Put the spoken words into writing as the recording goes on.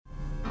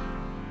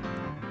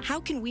How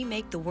can we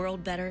make the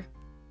world better?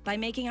 By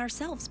making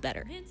ourselves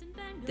better.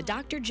 The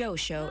Dr. Joe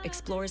Show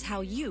explores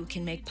how you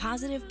can make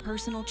positive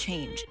personal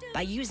change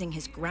by using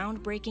his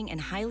groundbreaking and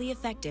highly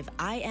effective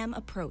I Am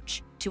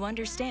approach to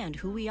understand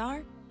who we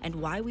are and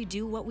why we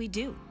do what we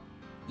do.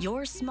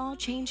 Your small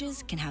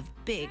changes can have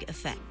big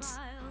effects.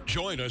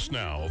 Join us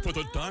now for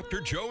the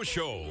Dr. Joe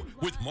Show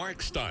with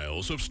Mark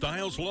Stiles of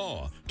Stiles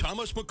Law,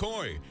 Thomas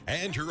McCoy,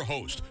 and your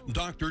host,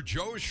 Dr.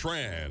 Joe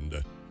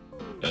Schrand.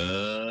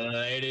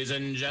 Ladies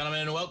and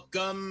gentlemen,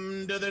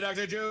 welcome to the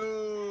Dr.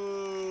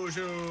 Joe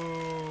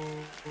Show.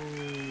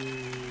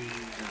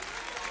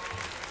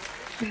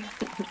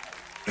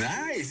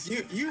 Nice.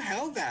 You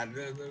held that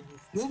a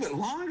little bit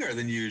longer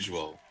than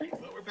usual.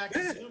 Well, we're back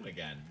to Zoom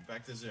again.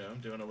 Back to Zoom,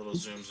 doing a little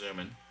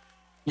zooming.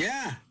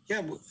 Yeah.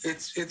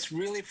 It's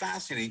really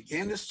fascinating.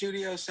 In the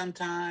studio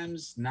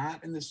sometimes,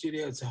 not in the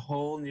studio. It's a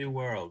whole new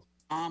world.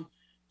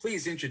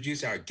 Please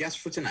introduce our guest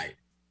for tonight.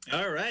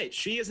 All right.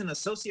 She is an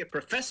associate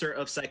professor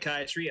of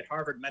psychiatry at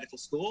Harvard Medical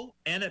School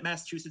and at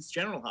Massachusetts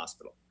General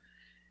Hospital,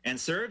 and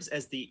serves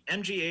as the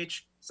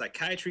MGH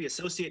Psychiatry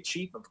Associate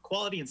Chief of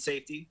Quality and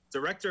Safety,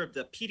 Director of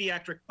the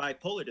Pediatric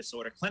Bipolar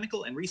Disorder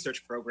Clinical and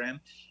Research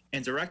Program,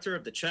 and Director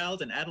of the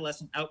Child and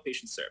Adolescent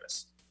Outpatient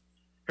Service.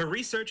 Her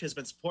research has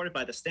been supported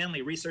by the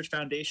Stanley Research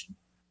Foundation,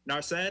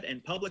 NARSAD,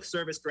 and public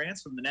service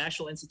grants from the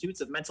National Institutes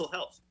of Mental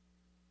Health.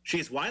 She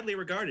is widely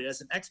regarded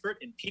as an expert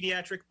in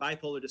pediatric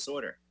bipolar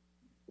disorder.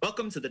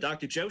 Welcome to the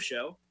Dr. Joe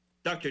Show,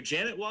 Dr.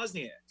 Janet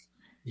Wozniak.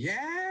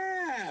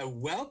 Yeah,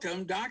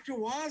 welcome, Dr.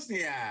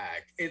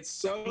 Wozniak. It's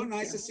so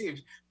nice to see you.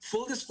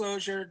 Full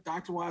disclosure,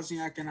 Dr.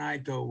 Wozniak and I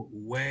go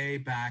way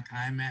back.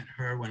 I met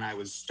her when I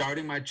was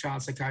starting my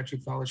child psychiatry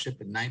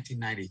fellowship in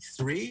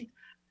 1993,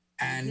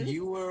 and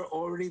you were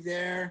already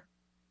there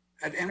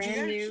at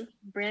MGH?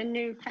 Brand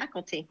new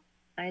faculty.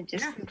 I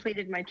just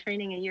completed my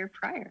training a year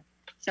prior.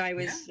 So I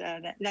was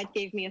that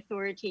gave me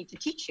authority to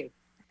teach you.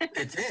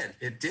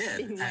 It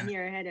did. 1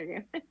 year ahead of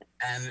you.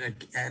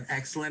 and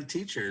excellent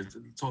teachers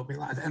told me a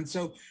lot. And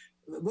so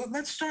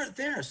let's start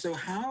there. So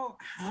how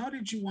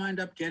did you wind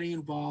up getting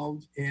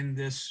involved in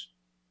this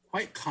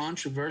quite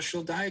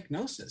controversial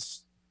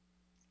diagnosis?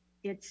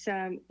 It's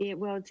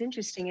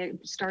interesting.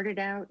 It started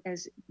out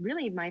as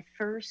really my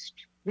first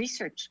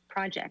research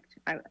project.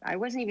 I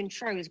wasn't even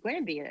sure I was going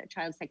to be a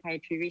child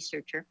psychiatry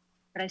researcher,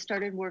 but I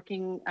started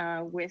working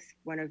with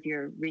one of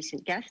your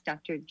recent guests,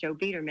 Dr. Joe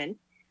Biederman,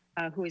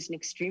 who is an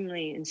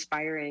extremely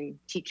inspiring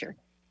teacher.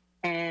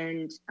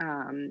 And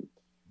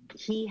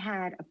he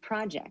had a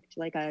project,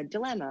 like a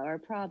dilemma or a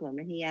problem,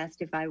 and he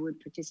asked if I would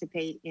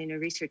participate in a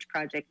research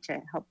project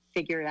to help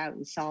figure it out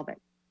and solve it.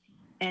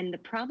 And the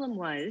problem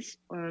was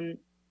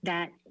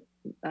that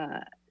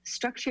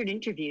structured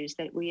interviews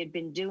that he had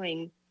been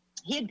doing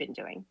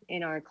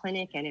in our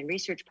clinic and in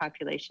research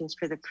populations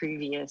for the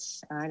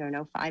previous,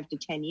 5 to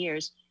 10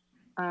 years,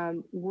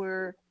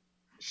 were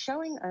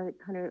showing a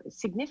kind of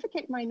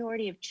significant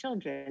minority of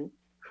children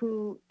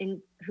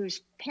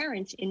whose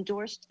parents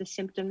endorsed the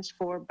symptoms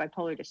for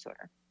bipolar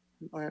disorder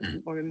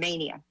or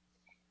mania.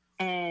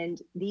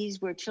 And these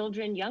were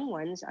children, young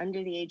ones,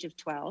 under the age of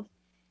 12.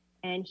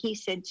 And he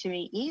said to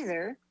me,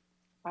 either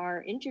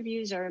our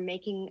interviews are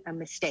making a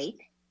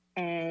mistake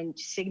and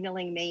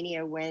signaling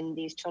mania when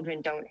these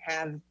children don't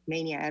have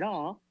mania at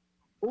all,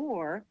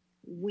 or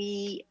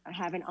we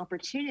have an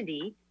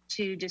opportunity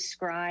to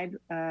describe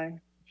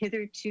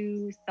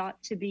hitherto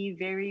thought to be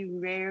very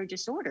rare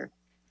disorder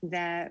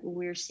that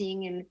we're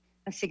seeing in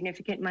a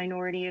significant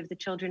minority of the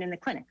children in the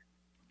clinic.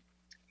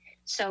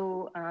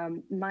 So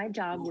my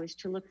job was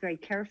to look very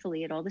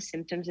carefully at all the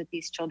symptoms that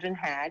these children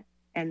had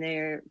and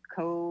their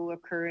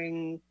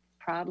co-occurring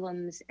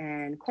problems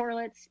and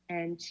correlates,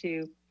 and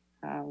to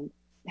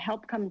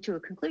help come to a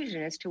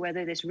conclusion as to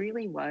whether this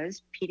really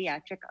was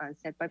pediatric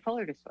onset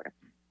bipolar disorder.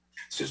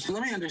 So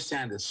let me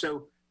understand this.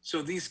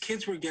 So these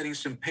kids were getting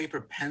some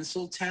paper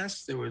pencil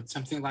tests. There was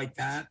something like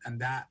that, and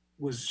that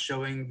was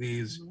showing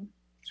these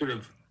sort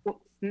of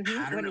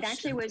pattern of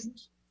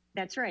symptoms?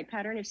 That's right,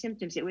 pattern of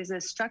symptoms. It was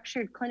a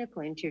structured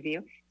clinical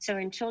interview. So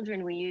in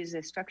children, we use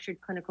a structured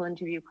clinical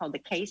interview called the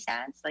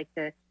KSADS, like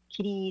the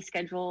Kitty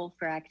Schedule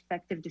for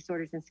Affective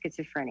Disorders and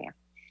Schizophrenia.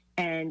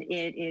 And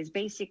it is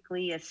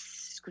basically a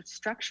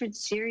structured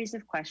series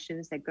of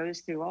questions that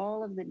goes through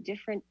all of the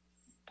different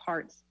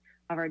parts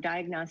of our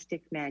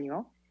diagnostic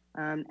manual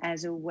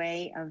as a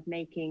way of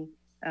making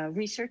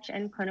research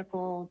and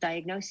clinical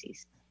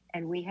diagnoses.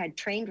 And we had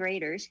trained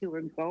raters who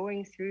were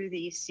going through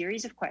these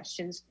series of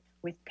questions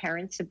with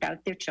parents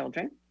about their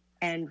children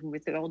and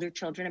with the older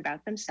children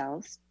about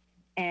themselves.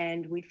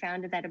 And we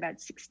found that about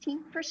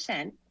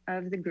 16%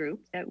 of the group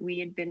that we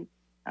had been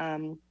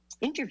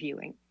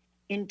interviewing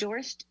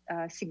endorsed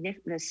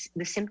the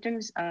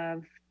symptoms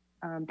of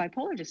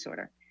bipolar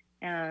disorder,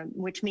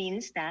 which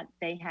means that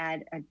they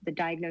had the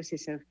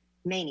diagnosis of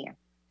mania.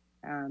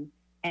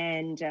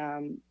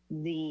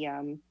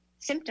 The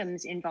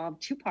symptoms involve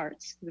two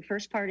parts. The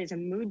first part is a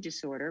mood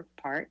disorder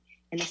part,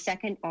 and the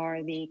second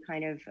are the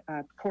kind of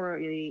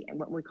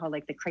what we call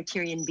like the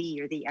criterion B,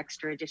 or the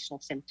extra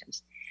additional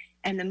symptoms.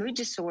 And the mood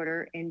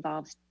disorder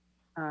involves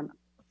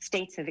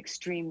states of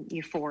extreme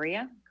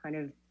euphoria, kind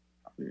of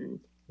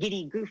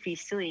giddy, goofy,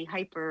 silly,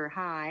 hyper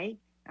high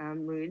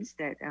moods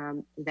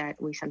that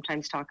we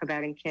sometimes talk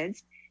about in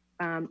kids,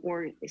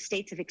 or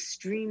states of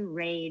extreme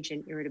rage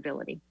and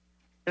irritability.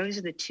 Those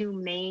are the two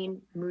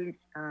main mood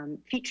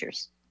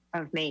features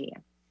of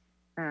mania.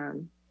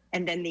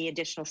 And then the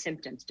additional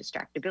symptoms: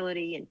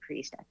 distractibility,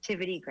 increased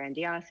activity,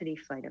 grandiosity,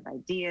 flight of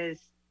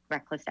ideas,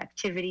 reckless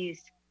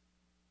activities,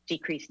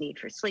 decreased need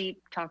for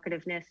sleep,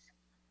 talkativeness.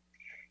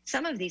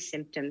 Some of these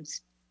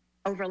symptoms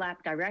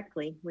overlap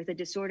directly with a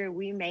disorder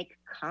we make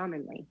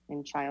commonly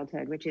in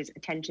childhood, which is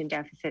attention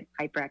deficit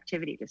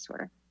hyperactivity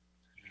disorder.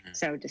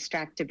 So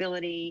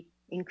distractibility,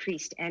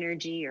 increased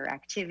energy or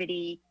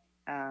activity,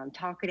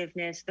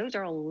 talkativeness, those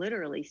are all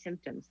literally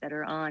symptoms that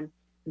are on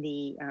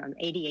the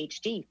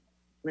ADHD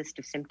list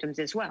of symptoms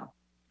as well.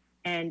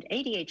 And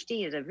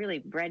ADHD is a really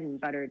bread and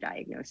butter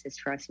diagnosis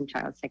for us in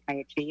child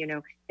psychiatry. You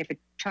know, if a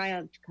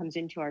child comes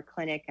into our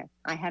clinic,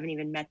 I haven't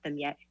even met them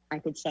yet, I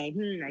could say,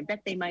 I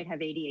bet they might have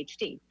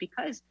ADHD,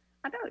 because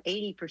about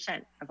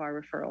 80% of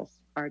our referrals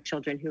are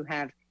children who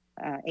have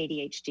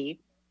ADHD,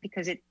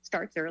 because it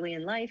starts early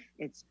in life,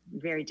 it's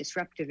very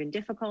disruptive and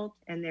difficult,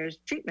 and there's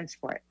treatments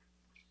for it.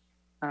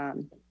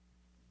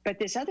 But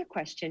this other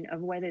question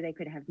of whether they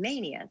could have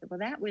mania, well,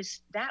 that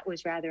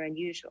was rather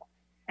unusual.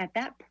 At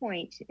that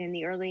point in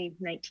the early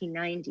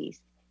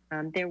 1990s,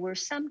 there were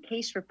some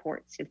case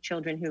reports of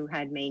children who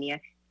had mania.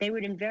 They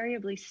would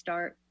invariably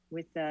start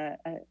with a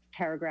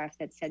paragraph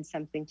that said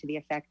something to the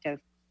effect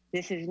of,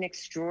 "This is an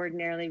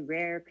extraordinarily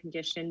rare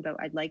condition, but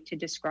I'd like to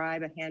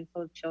describe a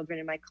handful of children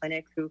in my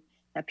clinic who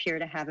appear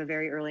to have a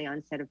very early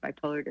onset of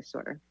bipolar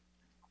disorder."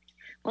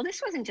 Well,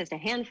 this wasn't just a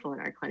handful in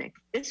our clinic.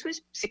 This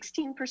was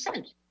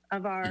 16%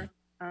 of our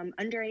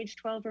under age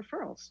 12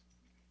 referrals.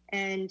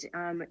 And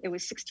it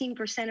was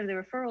 16% of the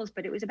referrals,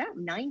 but it was about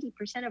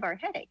 90% of our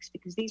headaches,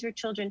 because these are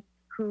children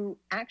who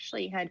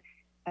actually had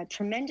a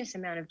tremendous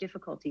amount of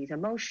difficulties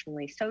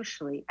emotionally,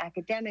 socially,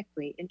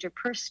 academically,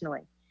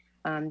 interpersonally.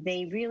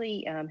 They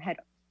really had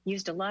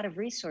used a lot of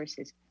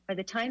resources. By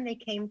the time they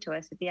came to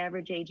us at the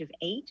average age of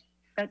 8,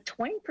 about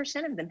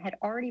 20% of them had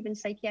already been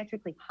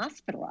psychiatrically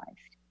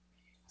hospitalized.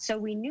 So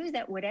we knew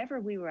that whatever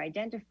we were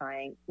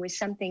identifying was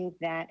something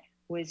that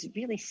was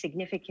really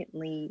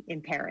significantly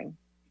impairing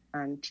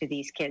to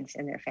these kids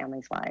and their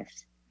families'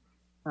 lives.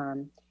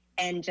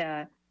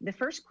 The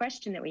first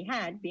question that we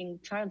had, being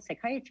child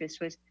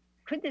psychiatrists, was,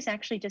 could this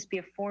actually just be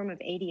a form of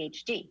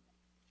ADHD?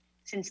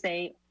 Since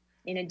they,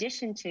 in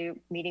addition to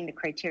meeting the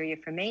criteria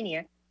for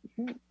mania,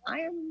 I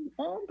am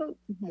all but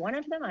one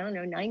of them,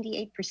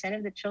 98%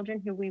 of the children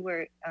who we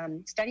were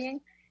studying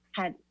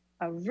had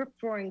a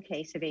rip-roaring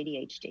case of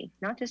ADHD.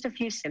 Not just a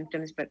few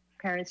symptoms, but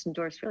parents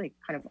endorsed really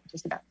kind of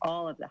just about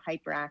all of the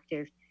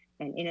hyperactive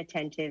and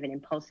inattentive and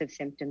impulsive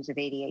symptoms of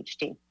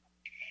ADHD.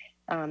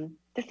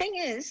 The thing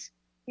is,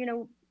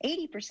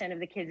 80% of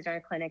the kids in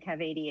our clinic have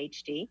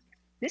ADHD.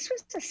 This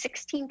was a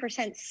 16%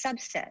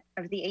 subset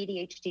of the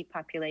ADHD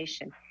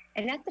population.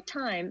 And at the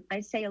time,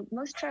 I'd say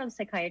most child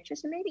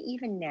psychiatrists, and maybe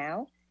even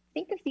now,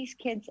 think of these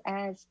kids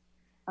as,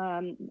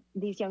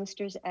 these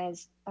youngsters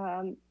as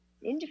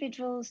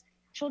individuals,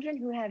 children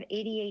who have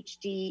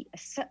ADHD,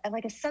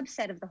 like a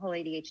subset of the whole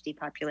ADHD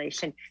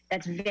population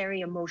that's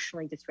very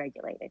emotionally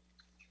dysregulated.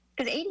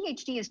 Because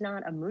ADHD is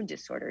not a mood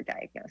disorder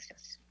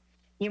diagnosis.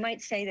 You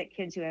might say that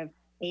kids who have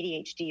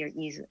ADHD are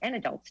easily, and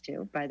adults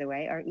too, by the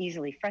way, are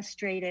easily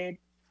frustrated.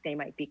 They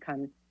might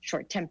become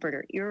short-tempered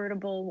or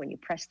irritable when you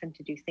press them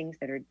to do things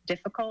that are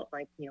difficult,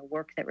 like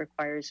work that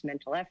requires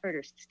mental effort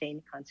or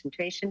sustained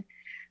concentration.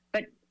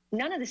 But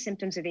none of the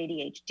symptoms of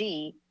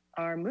ADHD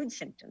are mood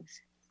symptoms.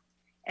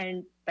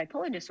 And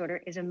bipolar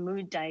disorder is a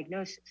mood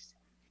diagnosis.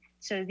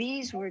 So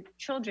these were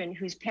children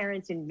whose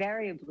parents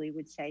invariably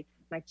would say,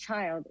 my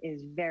child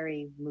is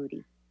very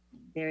moody.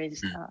 There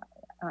is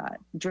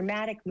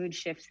dramatic mood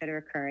shifts that are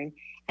occurring.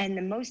 And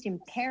the most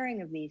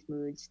impairing of these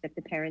moods that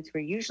the parents were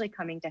usually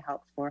coming to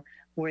help for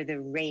were the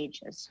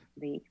rages,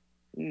 the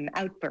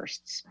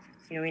outbursts.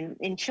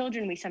 In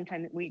children,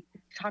 we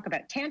talk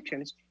about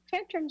tantrums.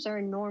 Tantrums are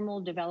a normal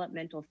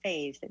developmental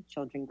phase that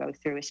children go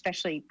through,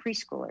 especially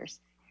preschoolers.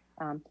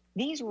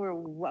 These were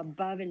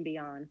above and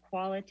beyond,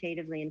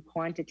 qualitatively and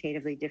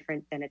quantitatively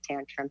different than a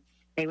tantrum.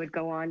 They would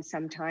go on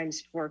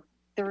sometimes for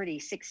 30,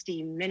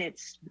 60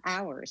 minutes,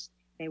 hours.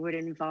 They would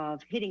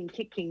involve hitting,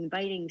 kicking,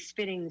 biting,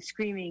 spitting,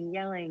 screaming,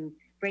 yelling,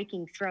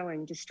 breaking,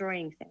 throwing,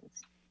 destroying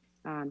things.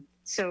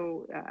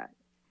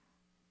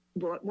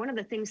 One of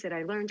the things that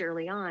I learned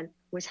early on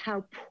was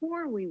how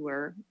poor we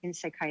were in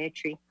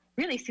psychiatry,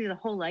 really through the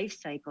whole life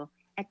cycle,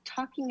 at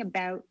talking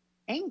about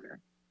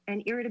anger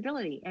and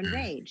irritability and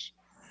rage.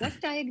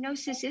 What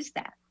diagnosis is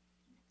that?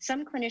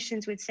 Some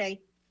clinicians would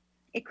say,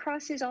 it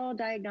crosses all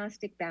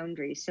diagnostic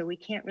boundaries, so we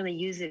can't really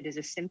use it as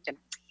a symptom.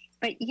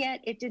 But yet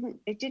it didn't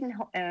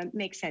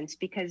make sense,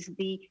 because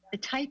the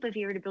type of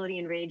irritability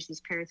and rage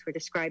these parents were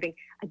describing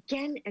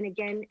again and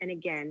again and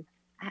again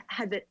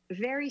had the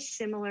very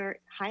similar,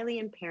 highly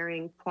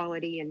impairing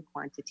quality and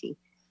quantity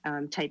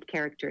type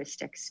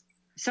characteristics.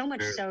 So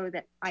much so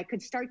that I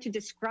could start to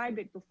describe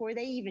it before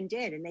they even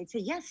did. And they'd say,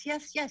 yes,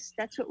 yes, yes,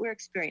 that's what we're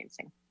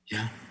experiencing.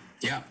 Yeah.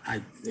 Yeah.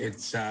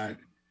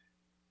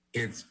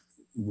 It's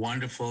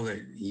wonderful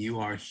that you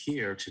are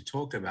here to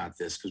talk about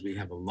this, because we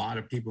have a lot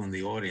of people in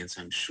the audience,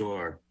 I'm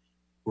sure,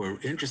 who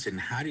are interested in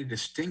how do you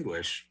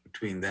distinguish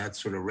between that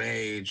sort of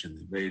rage and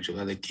the rage of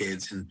other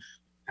kids.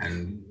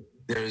 And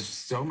there's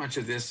so much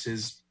of this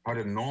is part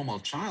of normal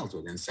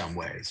childhood in some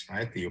ways,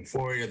 right? The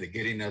euphoria, the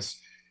giddiness.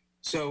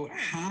 So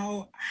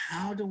how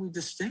do we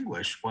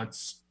distinguish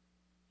what's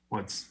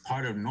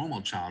part of normal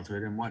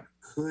childhood and what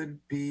could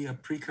be a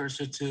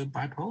precursor to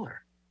bipolar?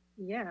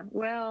 Yeah,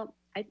 well,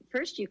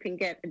 first you can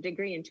get a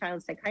degree in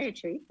child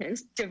psychiatry and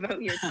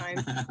devote your time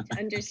to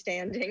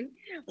understanding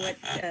what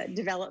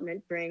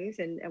development brings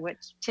and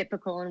what's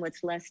typical and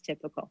what's less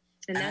typical.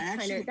 And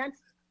that's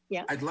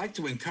yeah. I'd like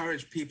to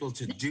encourage people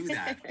to do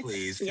that,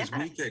 please, because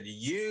we could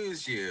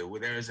use you.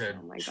 There's a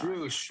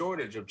true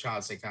shortage of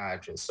child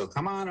psychiatrists. So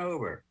come on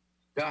over.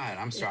 Go ahead.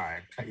 I'm sorry, I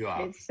cut you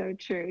off. It's so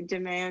true.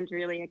 Demand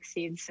really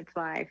exceeds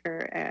supply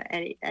for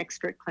any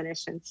expert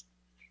clinicians.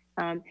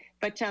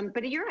 But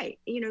you're right.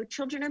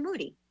 Children are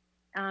moody.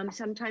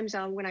 Sometimes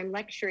when I'm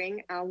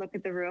lecturing, I'll look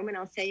at the room and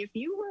I'll say, if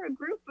you were a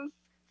group of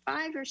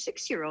 5 or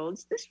 6 year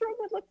olds, this room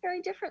would look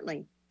very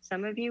differently.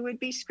 Some of you would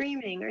be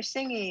screaming or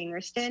singing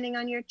or standing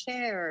on your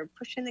chair or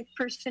pushing the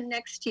person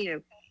next to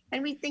you.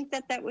 And we think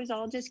that that was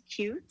all just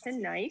cute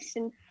and nice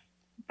and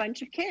a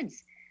bunch of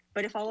kids.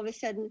 But if all of a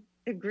sudden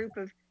the group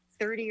of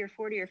 30 or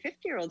 40 or 50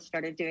 year olds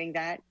started doing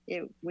that,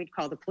 we'd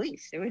call the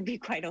police. It would be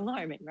quite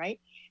alarming, right?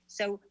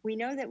 So we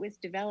know that with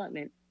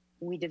development,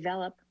 we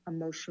develop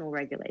emotional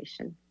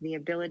regulation, the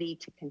ability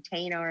to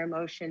contain our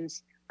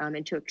emotions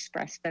and to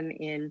express them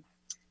in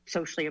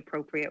socially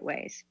appropriate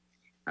ways.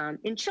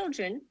 In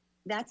children,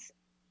 that's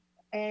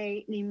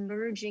an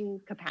emerging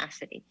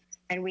capacity,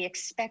 and we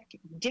expect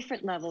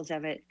different levels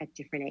of it at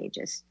different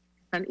ages.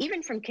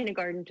 Even from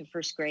kindergarten to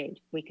first grade,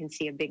 we can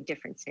see a big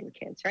difference in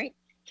kids, right?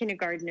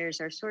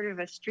 Kindergartners are sort of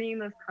a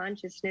stream of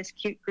consciousness,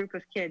 cute group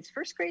of kids.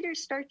 First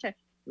graders start to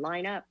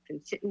line up and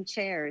sit in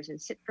chairs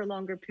and sit for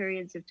longer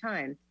periods of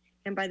time.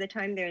 And by the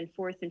time they're in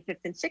 4th and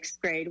 5th and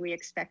 6th grade, we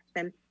expect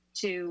them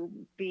to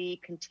be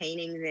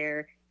containing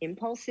their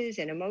impulses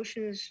and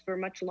emotions for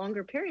much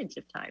longer periods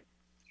of time.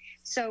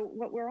 So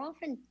what we're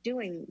often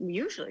doing,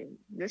 usually,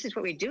 this is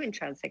what we do in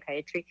child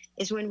psychiatry,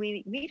 is when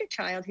we meet a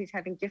child who's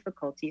having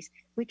difficulties,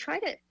 we try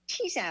to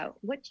tease out,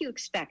 what do you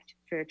expect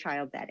for a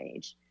child that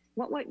age?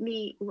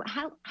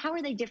 How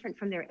are they different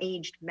from their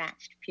aged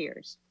matched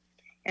peers?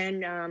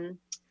 And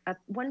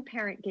one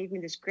parent gave me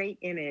this great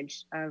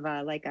image of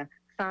like a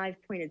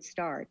 5-pointed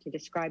star to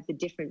describe the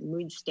different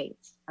mood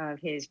states of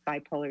his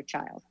bipolar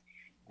child.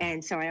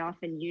 And so I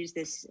often use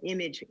this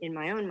image in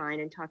my own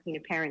mind in talking to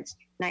parents.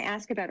 And I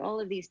ask about all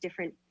of these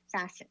different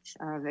facets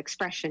of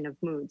expression of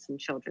moods in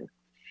children.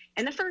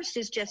 And the first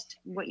is just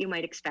what you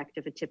might expect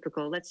of a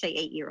typical, let's say,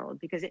 8-year-old,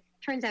 because it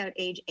turns out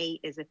age 8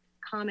 is a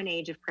common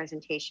age of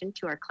presentation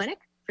to our clinic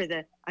for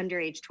the under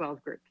age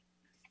 12 group.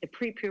 The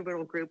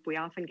prepubertal group, we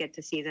often get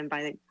to see them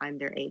by the time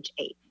they're age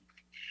 8.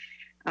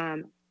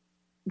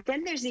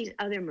 Then there's these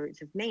other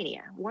moods of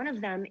mania. One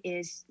of them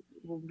is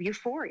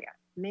euphoria.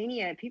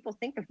 Mania, people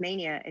think of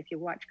mania, if you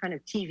watch kind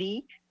of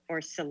TV or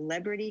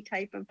celebrity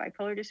type of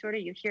bipolar disorder,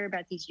 you hear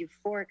about these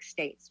euphoric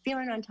states,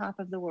 feeling on top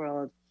of the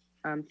world,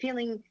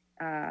 feeling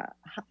a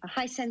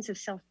high sense of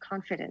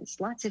self-confidence,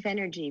 lots of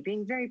energy,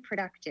 being very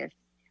productive.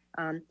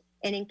 And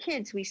in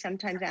kids, we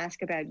sometimes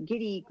ask about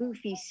giddy,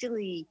 goofy,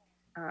 silly,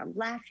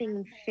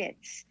 laughing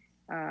fits,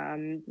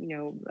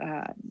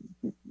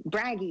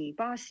 braggy,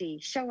 bossy,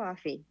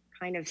 show-offy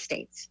kind of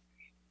states.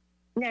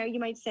 Now, you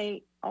might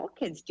say all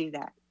kids do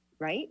that,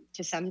 right?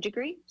 To some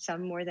degree,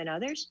 some more than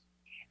others.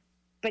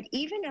 But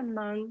even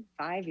among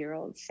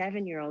 5-year-olds,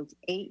 7-year-olds,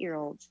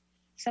 8-year-olds,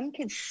 some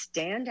kids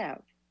stand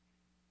out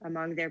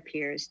among their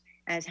peers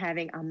as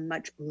having a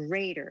much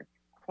greater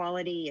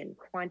quality and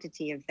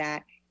quantity of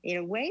that in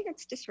a way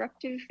that's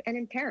disruptive and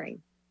impairing.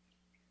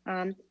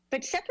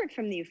 But separate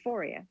from the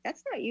euphoria,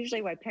 that's not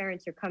usually why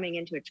parents are coming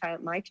into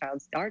our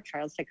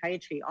child's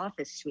psychiatry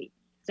office suite.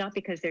 It's not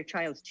because their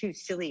child's too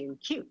silly and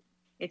cute.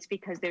 It's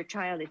because their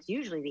child, it's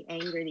usually the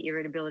anger, the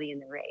irritability,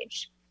 and the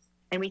rage.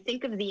 And we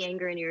think of the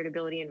anger and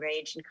irritability and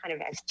rage in kind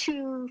of as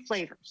 2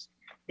 flavors.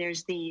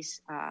 There's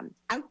these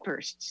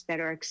outbursts that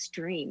are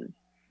extreme.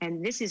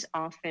 And this is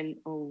often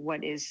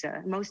what is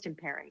most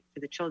impairing for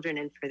the children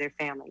and for their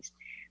families.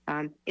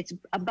 It's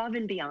above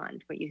and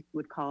beyond what you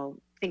would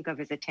think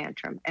of as a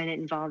tantrum. And it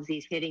involves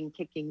these hitting,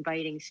 kicking,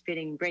 biting,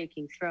 spitting,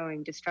 breaking,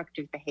 throwing,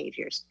 destructive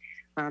behaviors.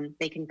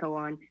 They can go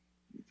on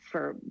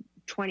for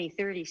 20,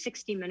 30,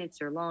 60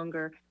 minutes or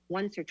longer,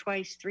 once or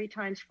twice, 3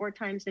 times, 4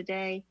 times a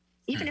day,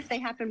 even if they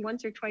happen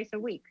once or twice a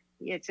week.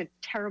 It's a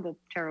terrible,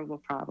 terrible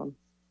problem.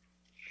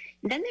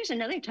 And then there's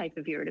another type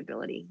of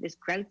irritability, this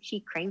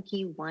grouchy,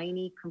 cranky,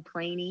 whiny,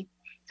 complainy.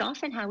 It's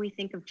often how we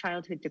think of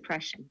childhood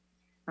depression.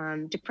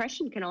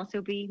 Depression can also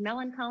be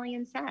melancholy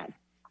and sad.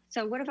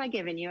 So what have I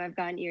given you? I've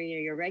got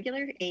your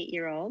regular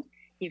 8-year-old.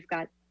 You've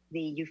got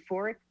the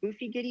euphoric,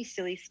 goofy, giddy,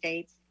 silly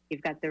states.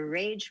 You've got the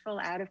rageful,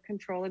 out of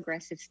control,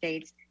 aggressive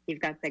states.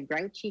 You've got the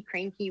grouchy,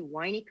 cranky,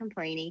 whiny,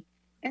 complainy.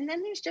 And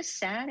then there's just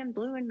sad and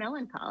blue and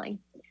melancholy.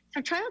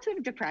 So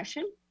childhood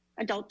depression,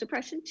 adult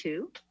depression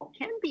too,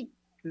 can be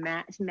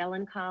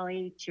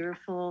melancholy,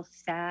 tearful,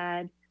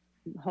 sad,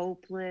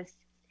 hopeless.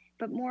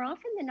 But more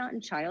often than not in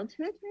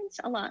childhood, and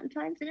a lot of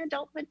times in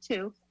adulthood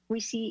too,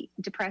 we see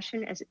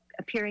depression as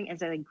appearing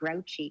as a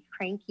grouchy,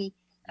 cranky,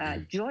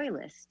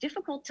 joyless,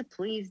 difficult to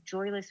please,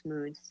 joyless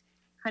moods,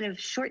 kind of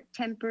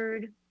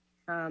short-tempered,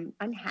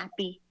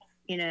 unhappy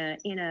in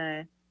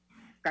a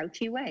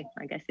grouchy way,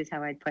 I guess is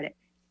how I'd put it.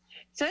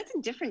 So that's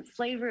a different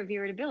flavor of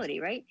irritability,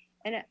 right?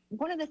 And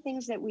one of the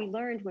things that we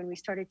learned when we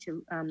started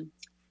to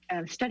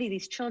study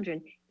these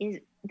children is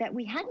that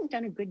we hadn't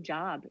done a good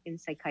job in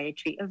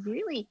psychiatry of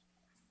really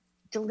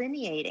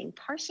delineating,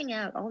 parsing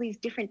out all these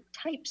different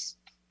types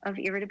of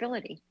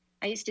irritability.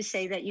 I used to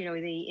say that,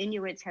 the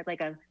Inuits had like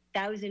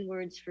 1,000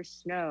 words for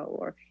snow,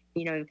 or,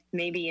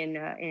 maybe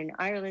in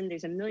Ireland,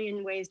 there's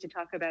 1,000,000 ways to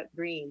talk about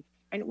green.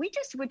 And we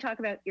just would talk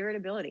about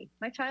irritability.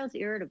 My child's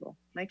irritable.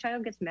 My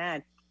child gets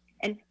mad.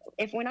 And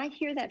when I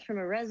hear that from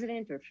a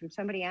resident or from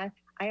somebody else,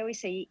 I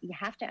always say, you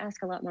have to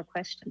ask a lot more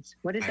questions.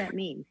 What does that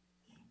mean?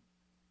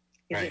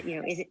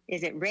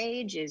 Is it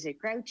rage? Is it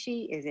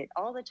grouchy? Is it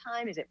all the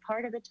time? Is it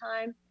part of the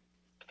time?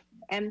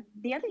 And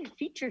the other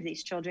feature of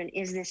these children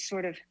is this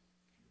sort of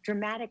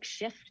dramatic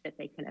shift that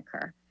they can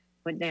occur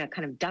with the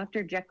kind of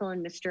Dr. Jekyll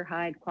and Mr.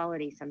 Hyde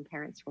quality, some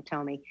parents will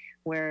tell me,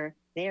 where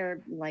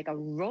they're like a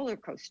roller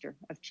coaster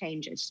of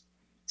changes,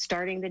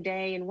 starting the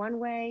day in one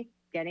way,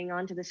 getting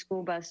onto the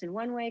school bus in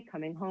one way,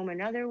 coming home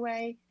another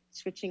way,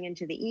 switching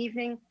into the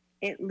evening.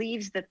 It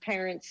leaves the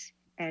parents'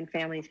 and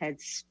families'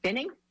 heads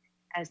spinning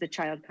as the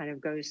child kind of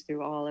goes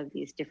through all of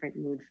these different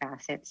mood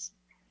facets.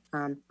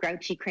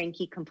 Grouchy,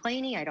 cranky,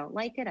 complaining, I don't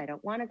like it, I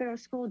don't want to go to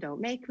school,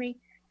 don't make me.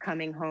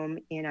 Coming home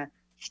in a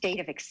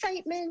state of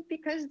excitement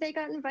because they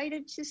got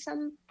invited to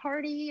some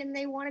party and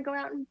they want to go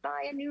out and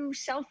buy a new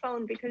cell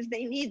phone because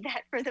they need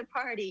that for the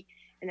party.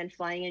 And then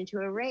flying into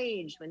a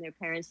rage when their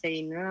parents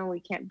say, no, we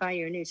can't buy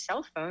you a new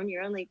cell phone,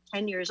 you're only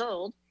 10 years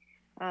old.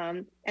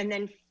 And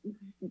then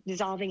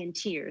dissolving in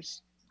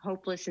tears,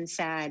 hopeless and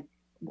sad.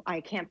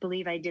 I can't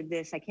believe I did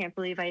this. I can't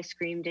believe I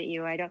screamed at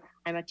you.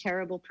 I'm a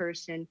terrible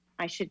person.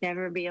 I should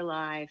never be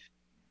alive.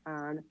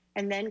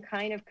 And then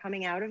kind of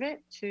coming out of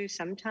it to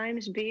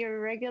sometimes be a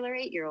regular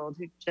 8-year-old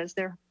who does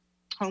their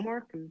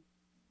homework and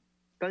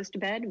goes to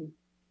bed and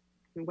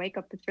wake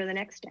up for the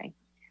next day.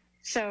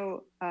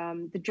 So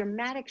the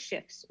dramatic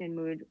shifts in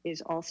mood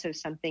is also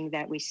something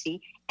that we see.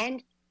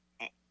 And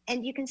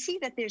you can see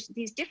that there's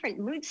these different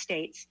mood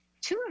states.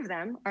 2 of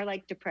them are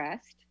like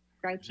depressed,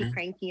 grouchy,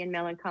 cranky, and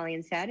melancholy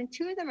and sad. And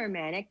 2 of them are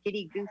manic,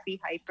 giddy, goofy,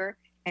 hyper,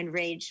 and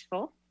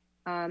rageful.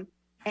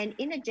 And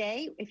in a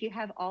day, if you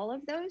have all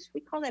of those,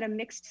 we call that a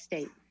mixed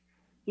state.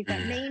 You've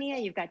got mania,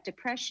 you've got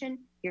depression,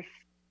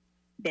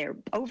 they're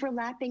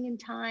overlapping in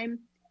time,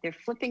 they're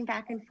flipping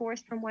back and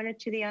forth from one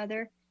to the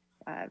other.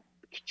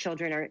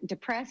 Children are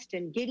depressed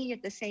and giddy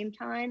at the same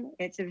time.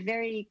 It's a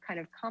very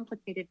kind of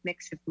complicated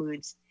mix of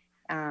moods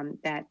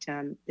that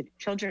the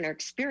children are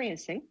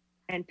experiencing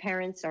and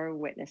parents are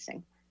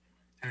witnessing.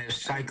 And they're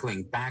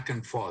cycling back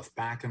and forth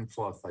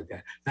like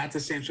that. Not the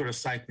same sort of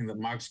cycling that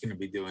Mark's going to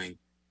be doing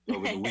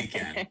over the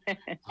weekend.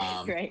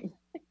 Right.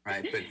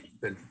 Right.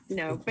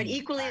 But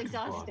equally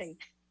exhausting.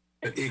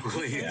 But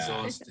equally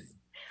exhausting.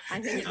 I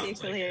think it's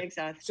equally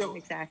exhausting. So,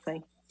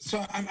 exactly.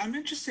 So I'm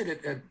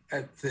interested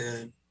at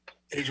the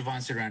age of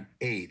onset around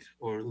 8,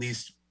 or at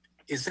least,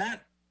 is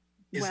that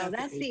the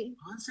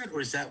onset, or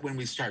is that when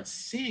we start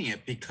seeing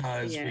it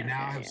because we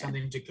now have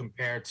something to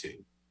compare to?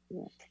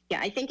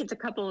 Yeah, I think it's a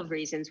couple of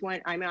reasons. One,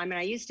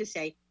 I used to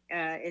say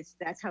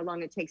that's how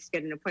long it takes to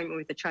get an appointment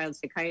with a child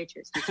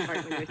psychiatrist. You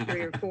start when you're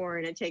 3 or 4,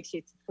 and it takes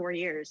you 4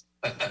 years.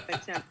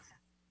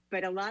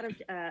 But a lot of,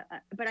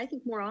 but I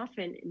think more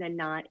often than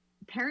not,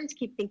 parents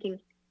keep thinking,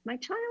 my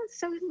child's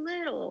so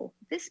little.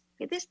 This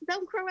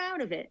they'll grow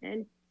out of it,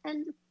 and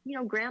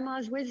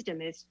grandma's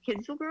wisdom is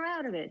kids will grow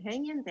out of it.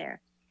 Hang in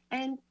there.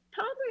 And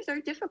toddlers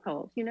are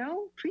difficult.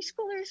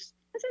 Preschoolers.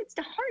 It's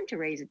hard to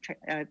raise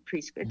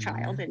a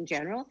child in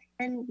general,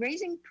 and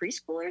raising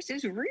preschoolers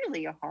is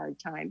really a hard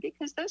time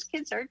because those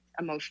kids are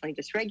emotionally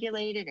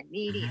dysregulated and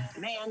needy and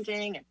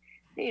demanding,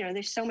 and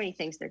there's so many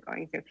things they're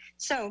going through.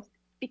 So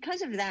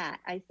because of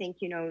that, I think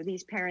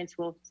these parents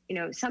will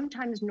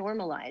sometimes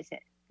normalize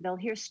it. They'll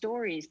hear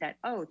stories that,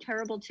 oh,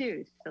 terrible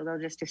twos, so they'll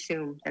just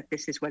assume that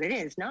this is what it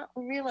is, not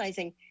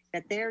realizing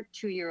that their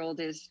 2-year-old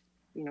is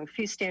a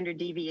few standard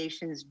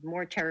deviations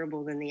more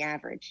terrible than the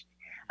average.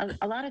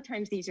 A lot of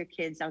times these are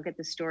kids, I'll get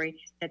the story,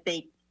 that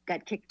they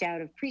got kicked out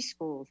of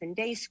preschools and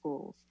day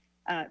schools,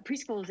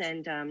 preschools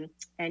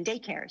and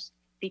daycares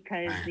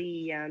because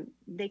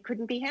they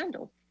couldn't be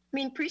handled. I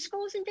mean,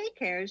 preschools and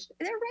daycares,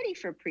 they're ready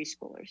for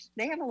preschoolers.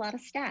 They have a lot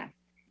of staff.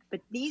 But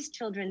these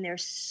children, they're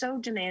so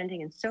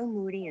demanding and so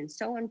moody and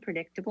so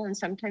unpredictable and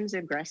sometimes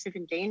aggressive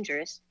and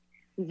dangerous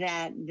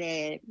that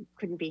they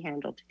couldn't be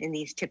handled in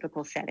these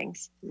typical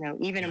settings,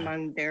 even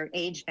among their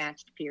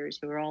age-matched peers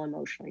who are all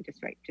emotionally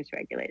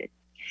dysregulated.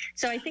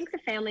 So I think the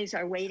families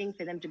are waiting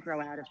for them to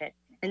grow out of it.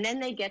 And then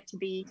they get to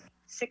be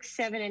 6,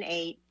 7, and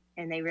 8,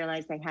 and they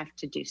realize they have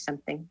to do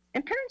something.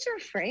 And parents are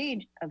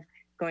afraid of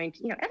going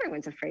to,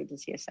 everyone's afraid to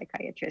see a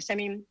psychiatrist. I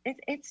mean,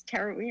 it's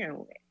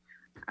terrible.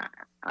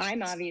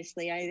 I'm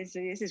obviously,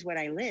 this is what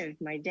I live,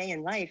 my day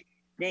in life.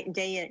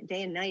 Day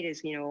and night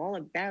is, all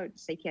about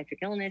psychiatric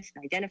illness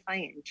and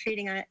identifying it and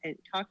treating it and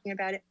talking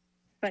about it.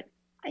 But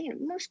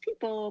most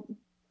people,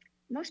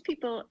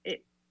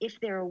 if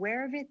they're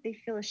aware of it, they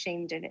feel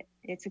ashamed of it.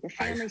 It's like a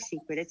family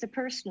secret. It's a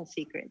personal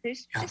secret.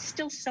 There's just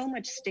still so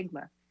much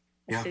stigma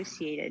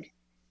associated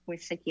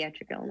with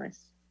psychiatric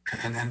illness.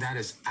 And that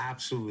is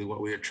absolutely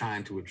what we are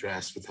trying to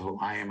address with the whole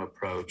I am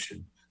approach.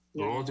 And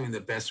we're all doing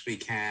the best we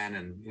can.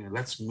 And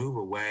let's move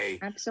away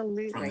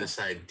from this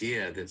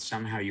idea that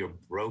somehow you're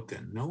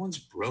broken. No one's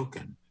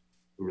broken.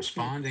 We're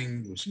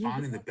responding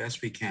the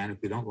best we can.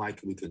 If we don't like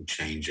it, we can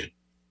change it.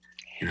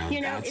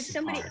 If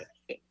somebody,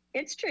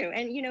 it's true.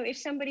 And, if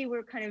somebody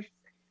were kind of,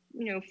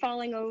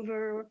 falling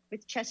over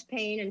with chest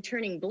pain and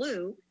turning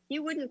blue,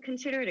 you wouldn't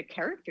consider it a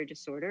character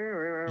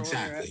disorder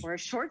or a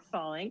short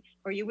falling,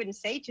 or you wouldn't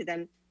say to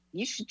them,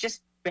 you should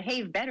just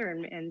behave better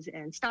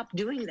and stop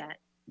doing that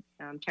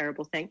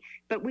terrible thing.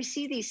 But we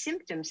see these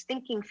symptoms,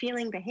 thinking,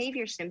 feeling,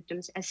 behavior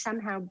symptoms, as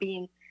somehow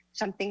being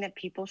something that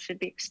people should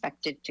be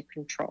expected to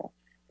control,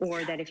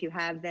 or that if you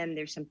have them,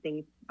 there's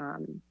something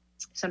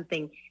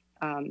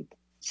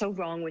so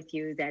wrong with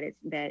you that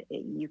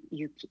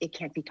it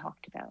can't be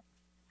talked about.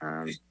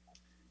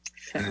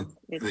 And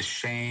the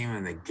shame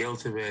and the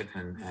guilt of it,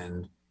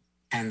 and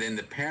then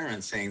the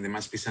parents saying there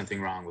must be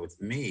something wrong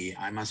with me.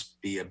 I must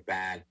be a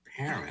bad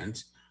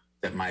parent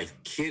that my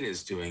kid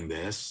is doing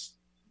this,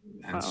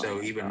 and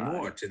so even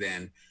more to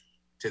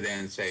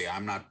then say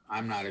I'm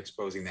not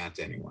exposing that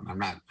to anyone. I'm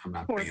not.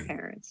 Poor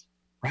parents.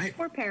 Right.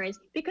 Poor parents,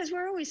 because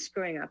we're always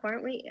screwing up,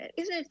 aren't we?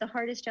 Isn't it the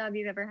hardest job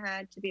you've ever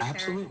had to be a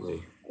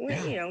Absolutely. parent?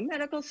 Absolutely.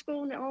 Medical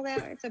school and all that,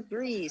 it's a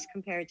breeze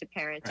compared to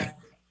parenting. Right.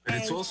 But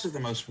it's also the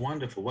most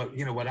wonderful.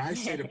 What I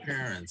say to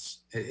parents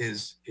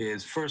is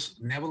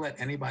first, never let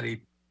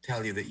anybody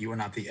tell you that you are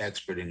not the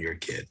expert in your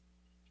kid.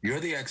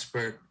 You're the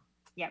expert.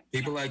 Yep.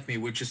 People like me,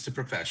 we're just the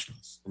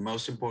professionals. The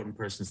most important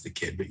person is the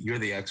kid, but you're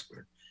the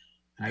expert.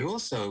 And I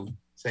also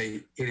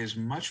say it is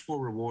much more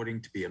rewarding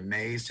to be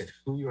amazed at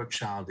who your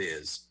child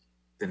is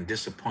than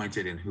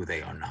disappointed in who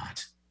they are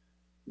not.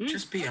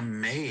 Just be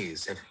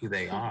amazed at who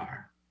they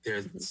are.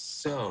 They're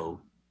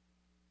so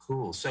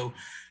cool. So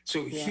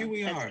here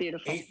we are,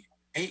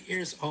 8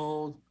 years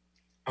old.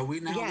 Are we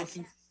now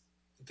looking?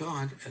 Go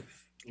on.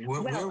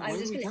 I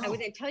was going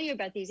to tell you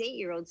about these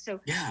 8-year-olds. So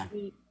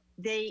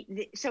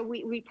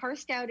we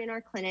parsed out in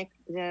our clinic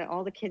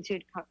all the kids who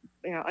had come,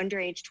 under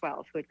age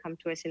 12, who had come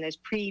to us in those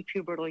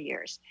pre-pubertal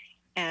years,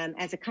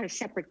 as a kind of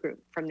separate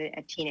group from the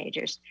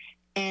teenagers,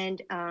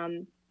 and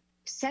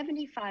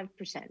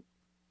 75%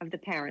 of the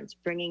parents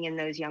bringing in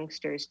those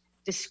youngsters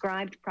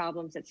described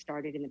problems that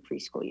started in the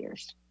preschool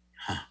years.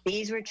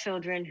 These were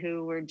children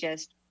who were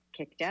just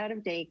kicked out of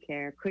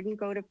daycare, couldn't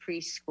go to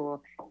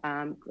preschool,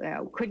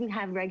 couldn't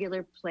have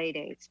regular play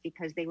dates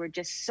because they were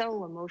just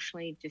so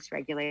emotionally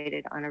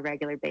dysregulated on a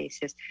regular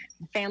basis.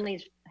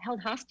 Families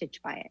held hostage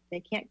by it. They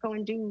can't go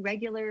and do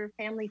regular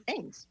family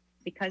things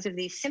because of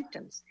these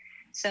symptoms.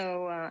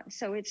 So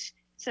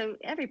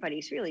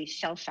everybody's really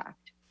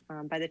shell-shocked.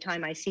 By the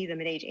time I see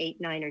them at age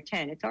 8, 9, or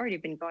 10, it's already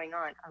been going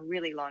on a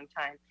really long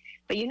time.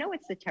 But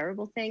what's the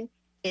terrible thing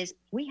is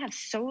we have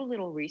so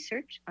little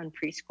research on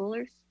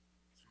preschoolers,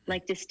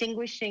 like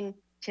distinguishing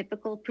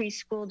typical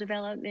preschool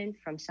development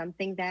from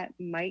something that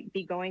might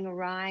be going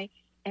awry.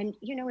 And,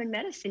 in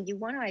medicine, you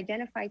want to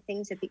identify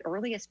things at the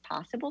earliest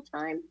possible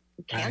time.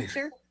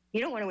 Cancer,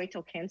 you don't want to wait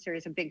till cancer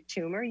is a big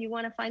tumor. You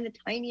want to find the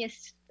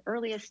tiniest,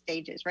 earliest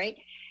stages, right?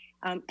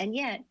 And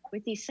yet,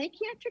 with these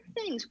psychiatric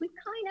things, we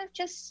kind of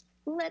just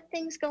let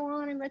things go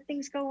on and let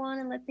things go on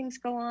and let things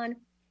go on,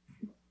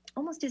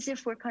 almost as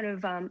if we're kind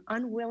of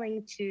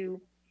unwilling to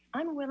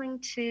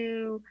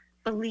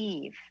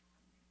believe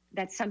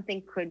that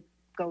something could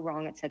go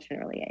wrong at such an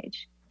early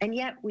age. And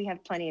yet we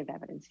have plenty of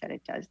evidence that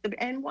it does.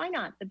 And why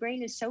not? The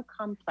brain is so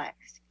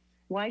complex.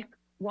 Why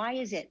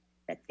is it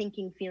that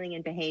thinking, feeling,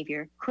 and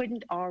behavior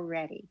couldn't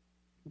already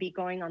be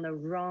going on the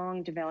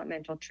wrong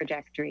developmental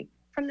trajectory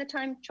from the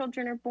time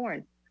children are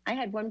born? I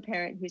had one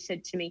parent who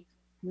said to me,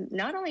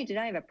 not only did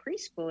I have a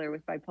preschooler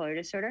with bipolar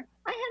disorder,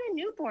 I had a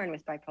newborn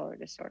with bipolar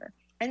disorder.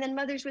 And then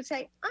mothers would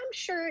say, I'm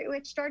sure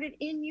it started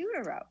in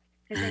utero,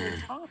 because they would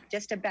talk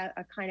just about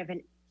a kind of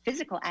an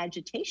physical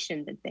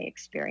agitation that they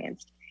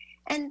experienced.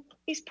 And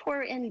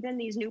then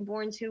these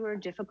newborns who are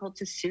difficult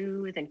to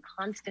soothe and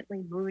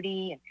constantly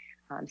moody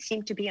and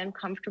seem to be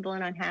uncomfortable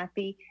and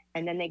unhappy.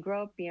 And then they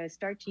grow up,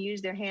 start to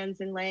use their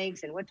hands and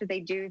legs. And what do?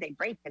 They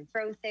break and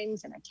throw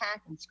things and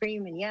attack and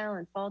scream and yell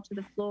and fall to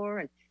the floor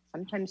and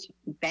sometimes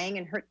bang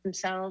and hurt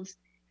themselves.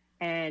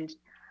 And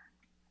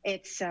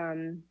it's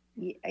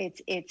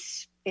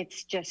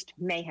just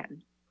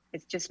mayhem.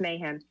 It's just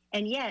mayhem.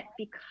 And yet,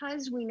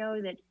 because we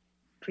know that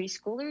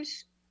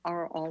preschoolers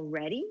are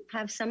already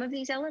have some of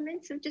these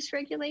elements of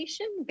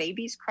dysregulation.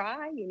 Babies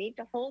cry, you need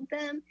to hold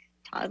them.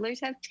 Toddlers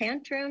have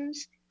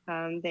tantrums.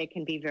 They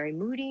can be very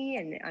moody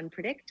and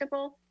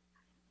unpredictable.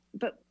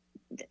 But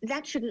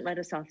that shouldn't let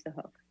us off the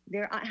hook.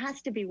 There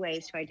has to be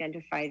ways to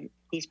identify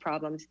these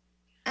problems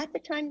at the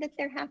time that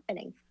they're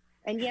happening.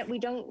 And yet we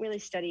don't really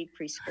study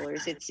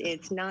preschoolers.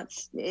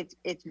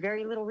 It's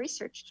very little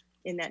research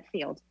in that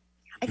field.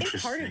 I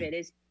think part of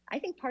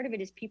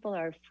it is people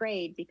are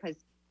afraid because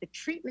the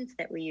treatments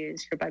that we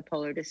use for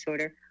bipolar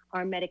disorder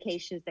are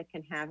medications that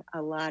can have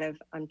a lot of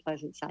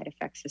unpleasant side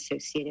effects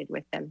associated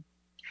with them.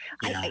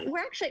 Yeah.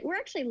 We're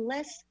actually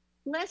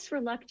less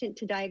reluctant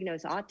to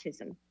diagnose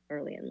autism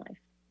early in life.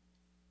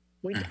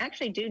 We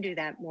actually do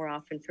that more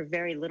often for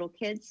very little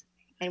kids,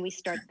 and we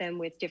start them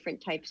with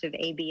different types of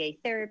ABA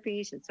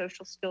therapies and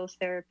social skills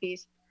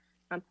therapies.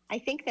 I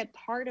think that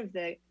part of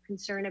the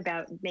concern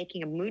about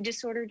making a mood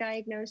disorder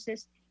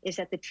diagnosis is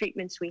that the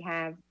treatments we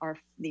have are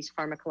these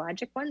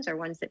pharmacologic ones, are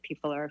ones that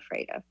people are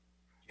afraid of.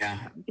 Yeah.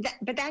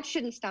 But that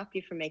shouldn't stop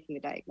you from making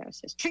the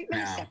diagnosis.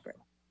 Treatment is separate.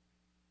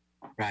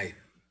 Right.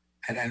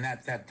 And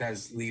that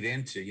does lead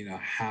into,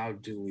 how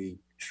do we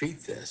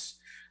treat this?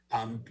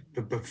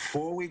 But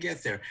before we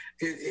get there,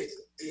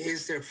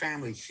 is there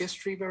family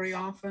history very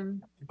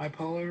often,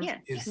 bipolar? Yeah.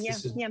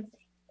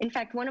 In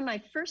fact, one of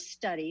my first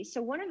studies,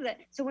 so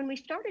when we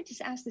started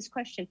to ask this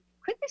question,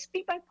 could this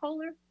be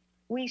bipolar?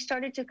 We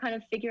started to kind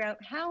of figure out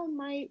how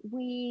might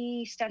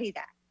we study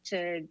that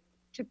to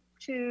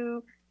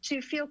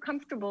feel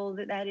comfortable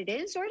that it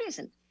is or it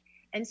isn't.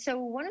 And so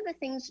one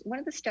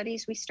of the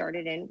studies we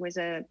started in was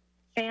a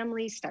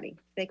family study.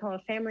 They call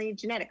it a family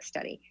genetic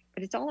study,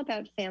 but it's all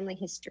about family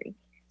history.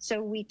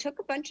 So we took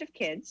a bunch of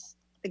kids,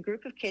 the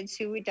group of kids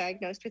who we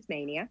diagnosed with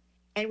mania,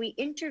 and we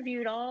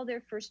interviewed all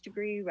their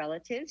first-degree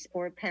relatives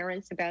or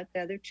parents about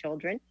the other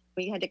children.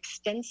 We had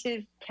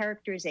extensive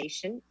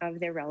characterization of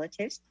their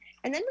relatives.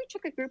 And then we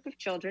took a group of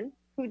children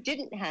who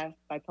didn't have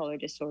bipolar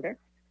disorder,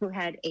 who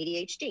had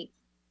ADHD,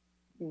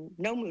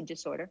 no mood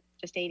disorder,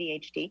 just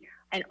ADHD,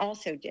 and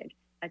also did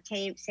a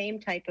same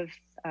type of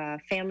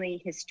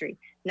family history,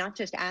 not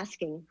just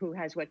asking who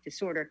has what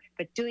disorder,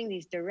 but doing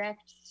these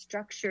direct,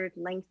 structured,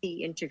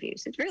 lengthy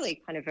interviews. It's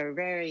really kind of a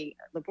very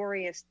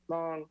laborious,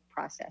 long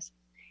process.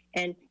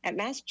 And at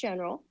Mass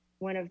General,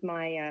 one of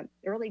my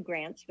early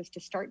grants was to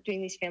start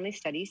doing these family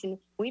studies. And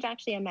we've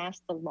actually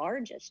amassed the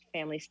largest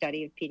family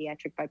study of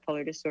pediatric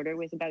bipolar disorder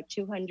with about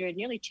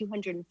nearly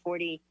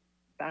 240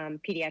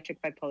 pediatric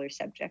bipolar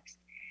subjects.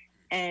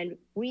 And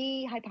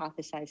we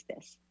hypothesized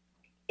this.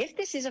 If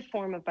this is a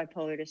form of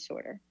bipolar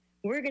disorder,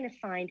 we're going to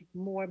find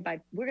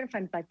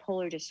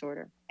bipolar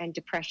disorder and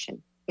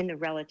depression in the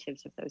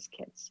relatives of those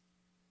kids,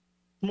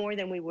 more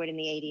than we would in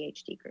the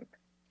ADHD group.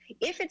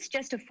 If it's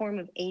just a form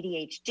of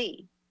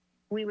ADHD,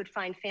 we would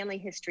find family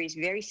histories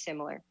very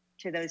similar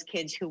to those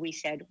kids who we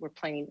said were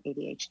plain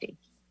ADHD.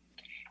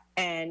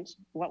 And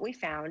what we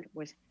found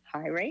was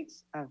high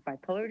rates of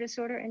bipolar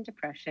disorder and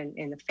depression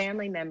in the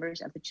family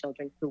members of the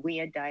children who we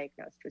had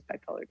diagnosed with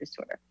bipolar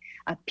disorder.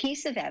 A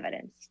piece of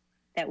evidence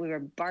that we were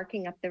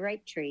barking up the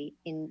right tree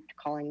in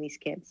calling these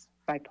kids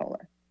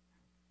bipolar.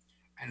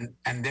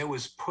 And there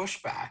was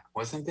pushback,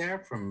 wasn't there,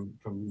 from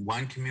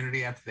one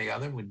community after the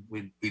other?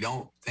 We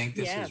don't think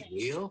this is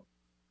real?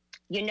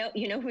 You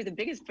know who the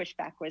biggest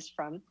pushback was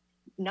from?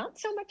 Not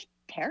so much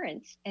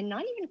parents and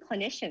not even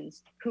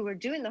clinicians who were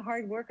doing the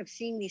hard work of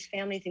seeing these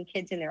families and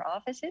kids in their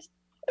offices.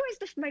 It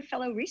was my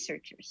fellow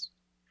researchers.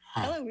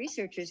 Fellow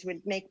researchers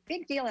would make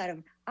big deal out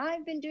of,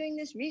 I've been doing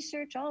this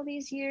research all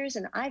these years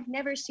and I've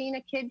never seen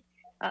a kid.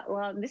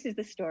 Well, this is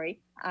the story.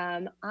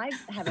 I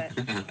have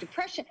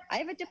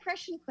a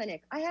depression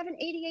clinic. I have an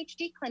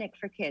ADHD clinic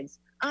for kids.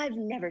 I've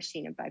never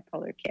seen a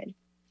bipolar kid.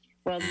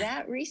 Well,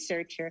 that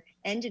researcher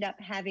ended up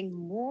having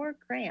more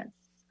grants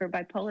for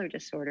bipolar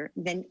disorder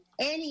than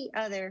any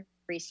other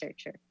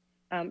researcher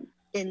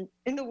in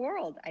the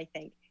world, I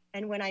think.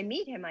 And when I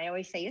meet him, I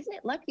always say, isn't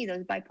it lucky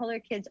those bipolar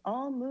kids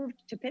all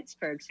moved to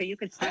Pittsburgh so you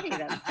could study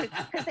them?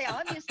 Because they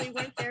obviously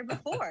weren't there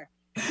before.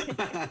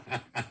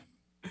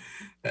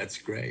 That's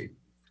great.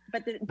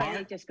 But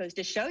it just goes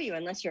to show you,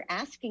 unless you're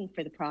asking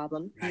for the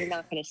problem, you're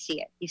not going to see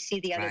it. You see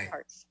the other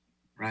parts.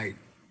 Right.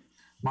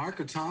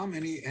 Mark or Tom,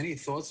 any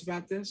thoughts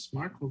about this?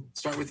 Mark, we'll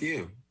start with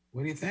you.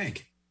 What do you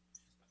think?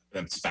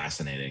 That's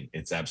fascinating.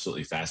 It's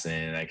absolutely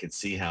fascinating. And I could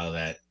see how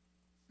that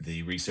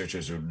the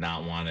researchers would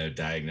not want to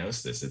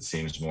diagnose this. It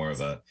seems more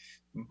of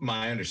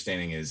my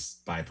understanding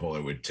is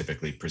bipolar would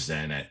typically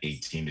present at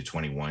 18 to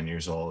 21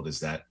 years old. Is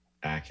that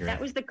accurate?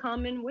 That was the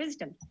common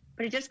wisdom.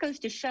 But it just goes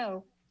to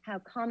show how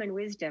common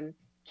wisdom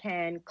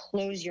can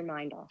close your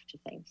mind off to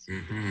things.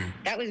 Mm-hmm.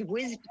 That was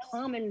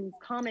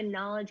common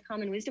knowledge,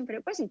 common wisdom, but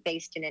it wasn't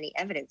based in any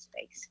evidence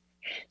base.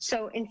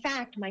 So in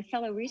fact, my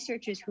fellow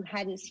researchers who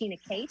hadn't seen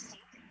a case,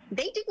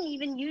 they didn't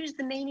even use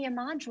the mania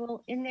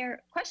module in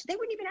their question. They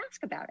wouldn't even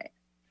ask about it.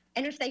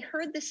 And if they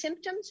heard the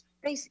symptoms,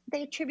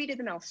 they attributed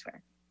them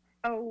elsewhere.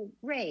 Oh,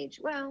 rage.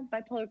 Well,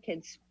 bipolar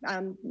kids,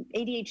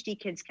 ADHD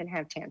kids can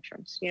have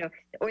tantrums,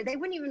 or they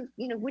wouldn't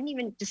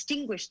even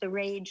distinguish the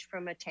rage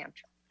from a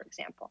tantrum, for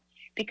example,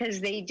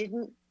 because they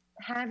didn't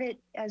have it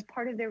as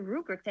part of their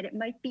rubric that it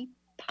might be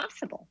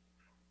possible.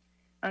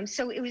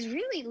 So it was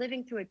really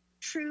living through a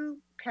true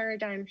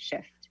paradigm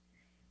shift,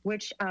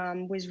 which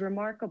was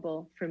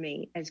remarkable for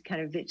me as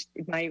kind of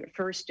my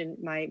first and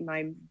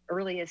my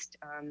earliest,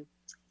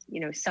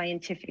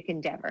 scientific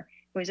endeavor.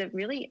 It was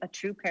really a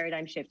true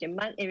paradigm shift.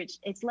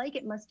 It's like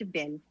it must have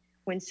been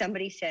when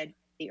somebody said,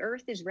 the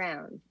earth is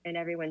round, and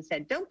everyone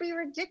said, don't be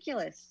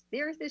ridiculous,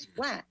 the earth is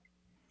flat.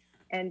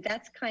 And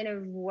that's kind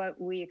of what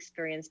we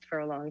experienced for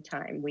a long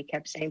time. We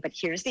kept saying, but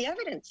here's the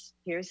evidence.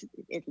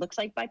 It looks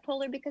like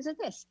bipolar because of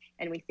this.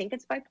 And we think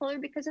it's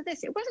bipolar because of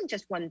this. It wasn't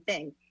just one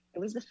thing. It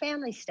was the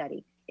family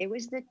study. It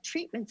was the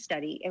treatment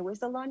study. It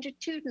was the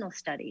longitudinal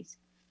studies,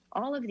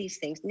 all of these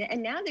things.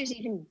 And now there's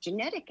even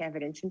genetic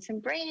evidence and some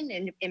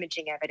brain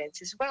imaging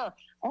evidence as well.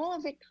 All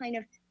of it kind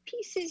of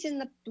pieces in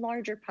the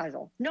larger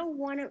puzzle. No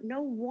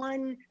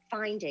one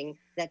finding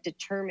that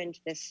determined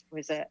this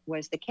was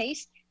the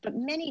case, but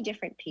many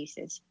different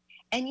pieces.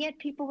 And yet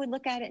people would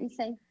look at it and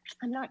say,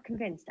 I'm not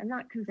convinced, I'm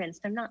not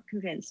convinced, I'm not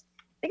convinced.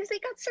 Because they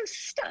got so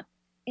stuck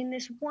in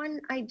this one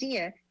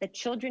idea that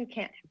children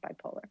can't have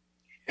bipolar.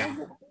 Yeah.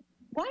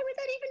 Why would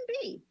that even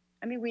be?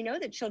 I mean, we know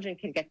that children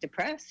can get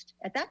depressed.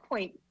 At that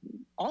point,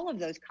 all of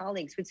those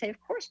colleagues would say,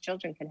 of course,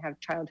 children can have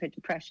childhood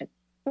depression.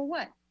 Well,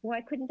 what?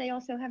 Why couldn't they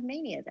also have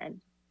mania then?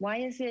 Why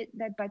is it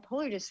that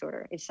bipolar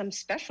disorder is some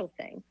special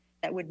thing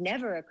that would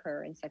never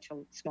occur in such a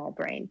small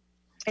brain?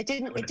 It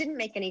didn't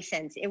make any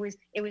sense. It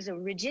was a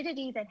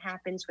rigidity that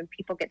happens when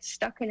people get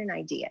stuck in an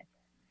idea.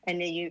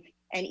 And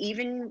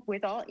even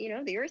with all,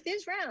 the earth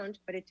is round,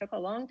 but it took a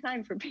long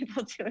time for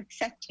people to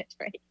accept it,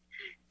 right?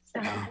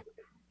 So.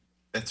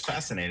 That's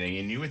fascinating.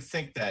 And you would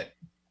think that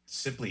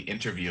simply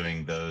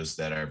interviewing those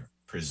that are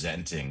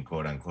presenting,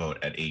 quote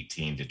unquote, at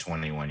 18 to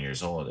 21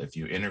 years old, if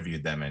you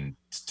interviewed them and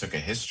took a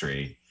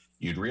history,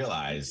 you'd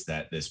realize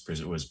that this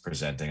was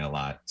presenting a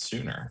lot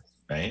sooner,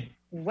 right?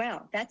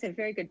 Well, that's a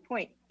very good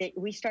point.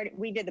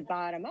 We did the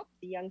bottom up,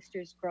 the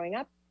youngsters growing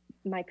up.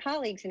 My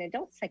colleagues in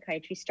adult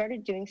psychiatry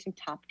started doing some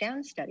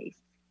top-down studies.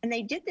 And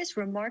they did this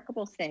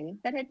remarkable thing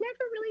that had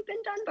never really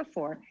been done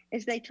before,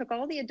 is they took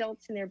all the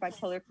adults in their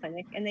bipolar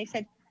clinic and they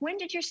said, when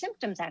did your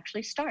symptoms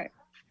actually start?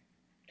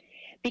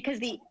 Because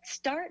the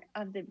start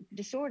of the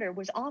disorder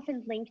was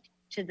often linked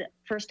to the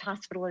first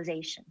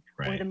hospitalization,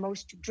 right, or the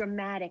most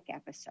dramatic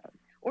episode,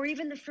 or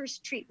even the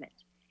first treatment.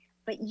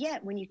 But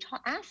yet, when you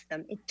ask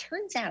them, it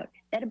turns out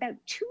that about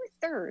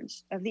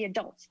 2/3 of the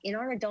adults in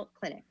our adult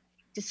clinic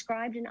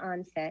described an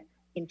onset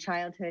in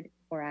childhood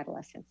or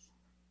adolescence,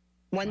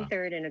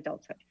 1/3 in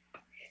adulthood.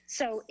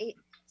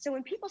 So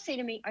when people say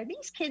to me, are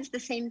these kids the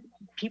same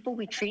people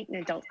we treat in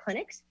adult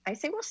clinics? I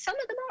say, well, some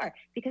of them are,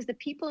 because the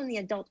people in the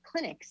adult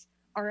clinics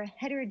are a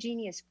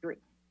heterogeneous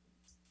group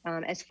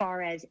as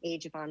far as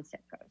age of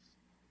onset goes.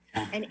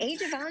 And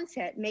age of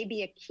onset may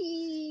be a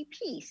key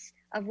piece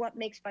of what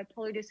makes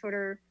bipolar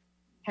disorder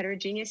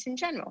heterogeneous in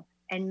general,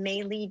 and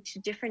may lead to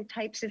different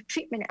types of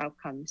treatment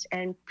outcomes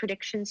and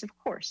predictions, of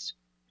course.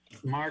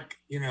 Mark,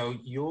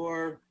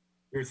 your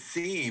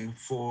theme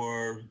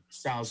for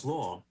Styles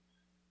Law,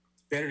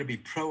 better to be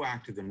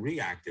proactive than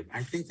reactive,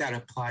 I think that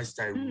applies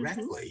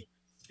directly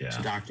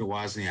to Dr.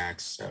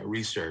 Wozniak's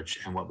research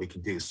and what we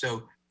can do.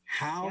 So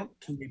how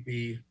can we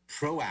be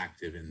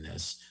proactive in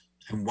this?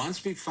 And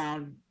once we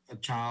found a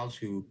child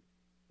who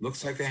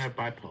looks like they have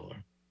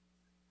bipolar,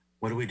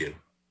 what do we do?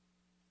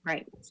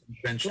 Right.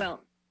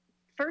 Well,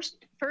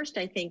 first,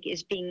 I think,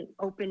 is being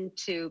open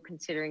to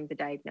considering the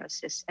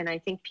diagnosis. And I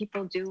think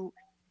people do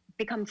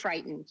become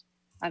frightened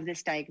of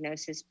this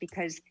diagnosis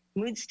because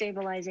mood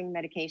stabilizing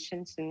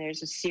medications, and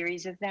there's a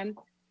series of them,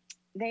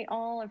 they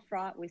all are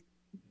fraught with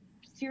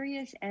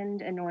serious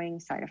and annoying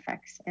side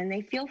effects. And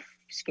they feel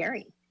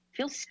scary. It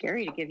feels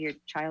scary to give your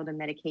child a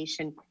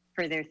medication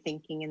for their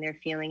thinking and their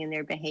feeling and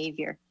their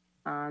behavior.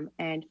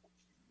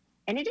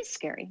 And it is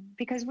scary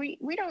because we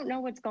don't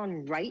know what's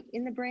gone right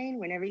in the brain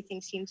when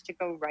everything seems to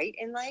go right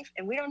in life.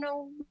 And we don't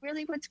know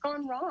really what's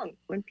gone wrong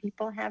when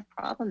people have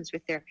problems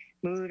with their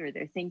mood or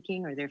their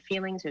thinking or their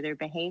feelings or their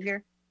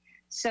behavior.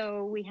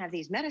 So we have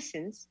these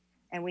medicines,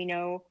 and we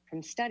know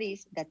from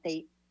studies that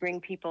they bring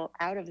people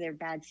out of their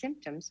bad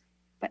symptoms,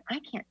 but I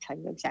can't tell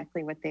you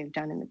exactly what they've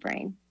done in the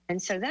brain.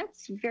 And so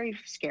that's very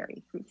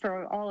scary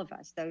for all of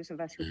us, those of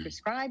us who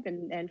prescribe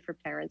and for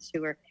parents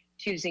who are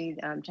choosing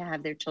to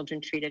have their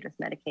children treated with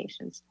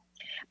medications.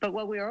 But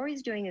what we're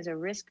always doing is a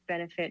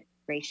risk-benefit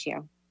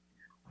ratio.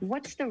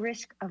 What's the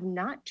risk of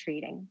not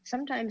treating?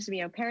 Sometimes,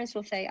 parents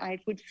will say, I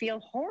would feel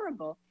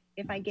horrible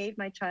if I gave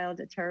my child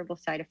a terrible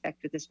side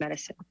effect with this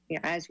medicine,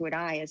 as would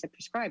I as a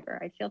prescriber.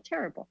 I'd feel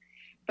terrible.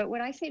 But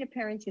what I say to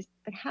parents is,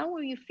 but how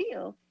will you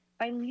feel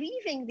by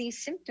leaving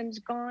these symptoms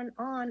gone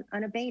on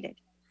unabated?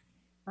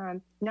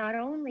 Not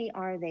only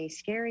are they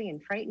scary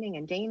and frightening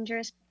and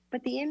dangerous,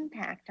 but the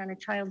impact on a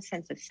child's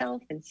sense of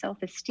self and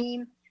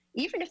self-esteem,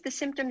 even if the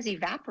symptoms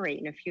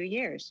evaporate in a few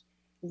years,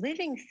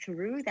 living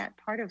through that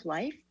part of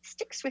life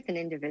sticks with an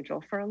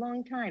individual for a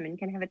long time and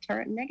can have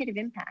a negative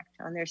impact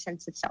on their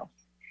sense of self.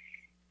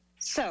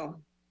 So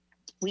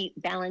we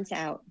balance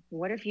out.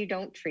 What if you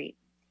don't treat?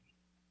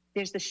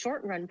 There's the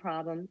short run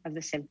problem of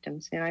the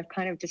symptoms. And I've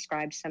kind of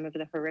described some of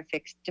the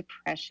horrific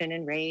depression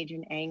and rage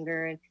and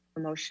anger and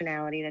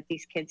emotionality that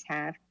these kids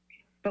have.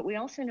 But we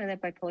also know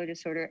that bipolar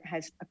disorder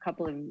has a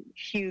couple of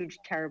huge,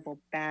 terrible,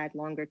 bad,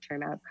 longer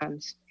term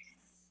outcomes.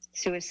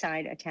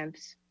 Suicide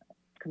attempts,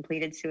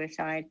 completed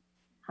suicide,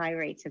 high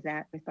rates of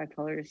that with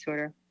bipolar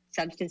disorder.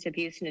 Substance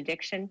abuse and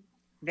addiction,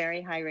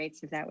 very high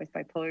rates of that with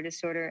bipolar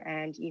disorder,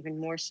 and even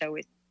more so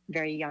with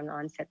very young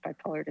onset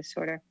bipolar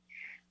disorder.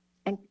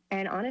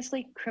 And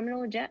honestly,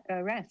 criminal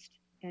arrest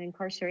and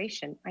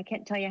incarceration. I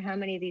can't tell you how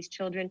many of these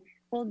children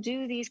will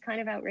do these kind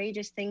of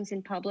outrageous things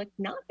in public,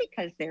 not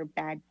because they're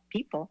bad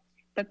people,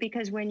 but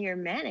because when you're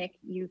manic,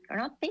 you are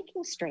not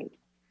thinking straight,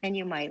 and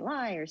you might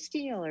lie or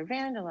steal or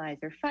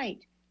vandalize or fight.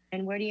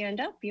 And where do you end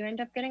up? You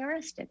end up getting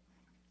arrested.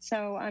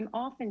 So I'm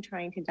often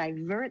trying to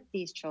divert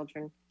these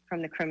children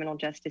from the criminal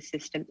justice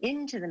system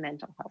into the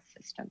mental health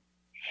system.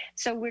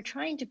 So we're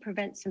trying to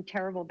prevent some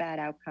terrible bad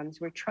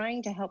outcomes. We're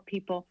trying to help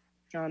people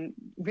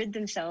rid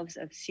themselves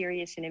of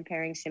serious and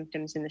impairing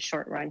symptoms in the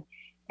short run.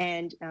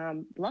 And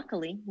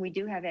luckily, we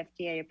do have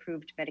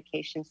FDA-approved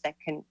medications that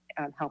can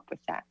help with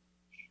that.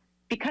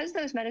 Because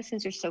those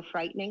medicines are so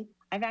frightening,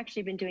 I've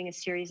actually been doing a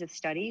series of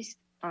studies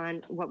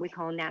on what we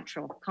call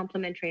natural,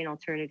 complementary, and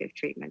alternative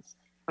treatments.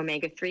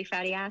 Omega-3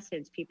 fatty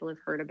acids, people have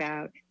heard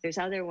about. There's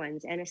other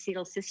ones,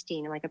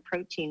 N-acetylcysteine, like a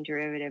protein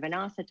derivative,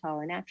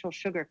 inositol, a natural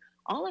sugar.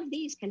 All of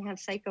these can have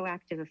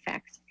psychoactive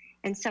effects.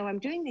 And so I'm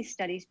doing these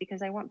studies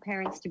because I want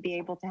parents to be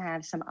able to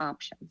have some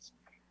options.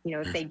 You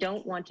know, if they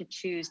don't want to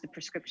choose the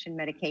prescription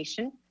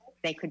medication,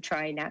 they could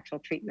try natural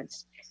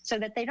treatments so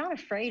that they're not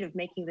afraid of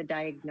making the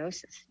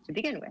diagnosis to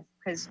begin with,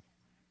 because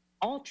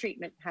all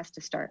treatment has to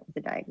start with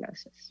the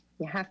diagnosis.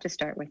 You have to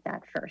start with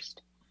that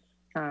first.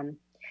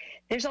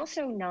 There's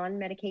also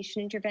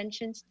non-medication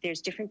interventions.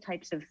 There's different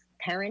types of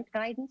parent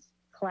guidance,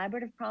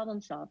 collaborative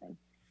problem solving.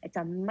 It's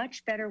a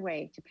much better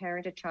way to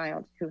parent a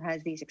child who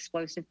has these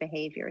explosive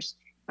behaviors.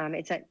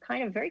 It's a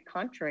kind of very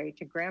contrary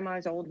to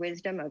grandma's old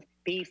wisdom of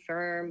be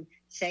firm,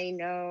 say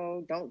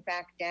no, don't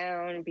back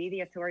down, be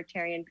the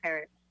authoritarian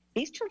parent.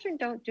 These children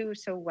don't do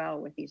so well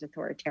with these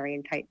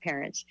authoritarian type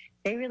parents.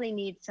 They really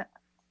need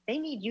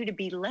you to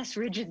be less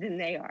rigid than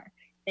they are.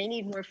 They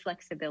need more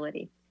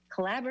flexibility.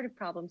 Collaborative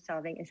problem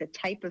solving is a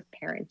type of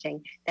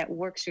parenting that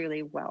works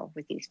really well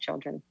with these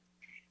children.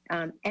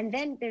 And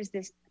then there's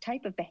this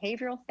type of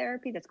behavioral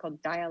therapy that's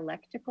called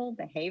dialectical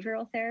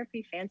behavioral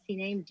therapy, fancy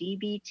name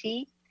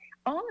DBT,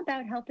 all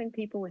about helping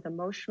people with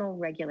emotional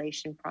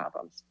regulation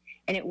problems.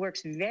 And it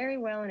works very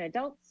well in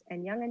adults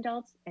and young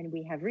adults. And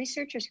we have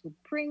researchers who are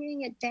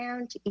bringing it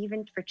down to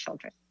even for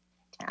children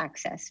to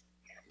access.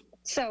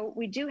 So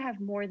we do have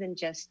more than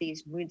just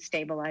these mood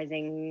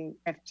stabilizing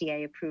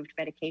FDA-approved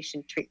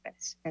medication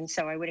treatments. And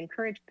so I would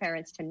encourage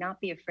parents to not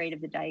be afraid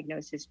of the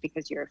diagnosis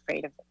because you're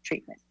afraid of the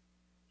treatment.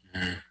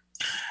 Mm.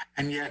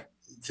 And yet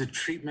the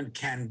treatment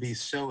can be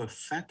so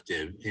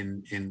effective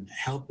in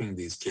helping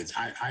these kids.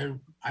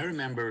 I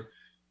remember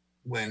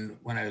when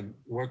I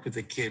worked with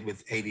a kid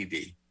with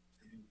ADD,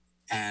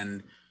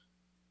 and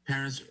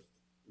parents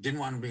didn't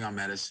want to be on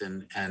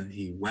medicine, and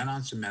he went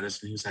on some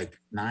medicine. He was like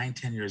 9,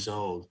 10 years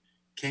old.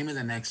 Came in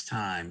the next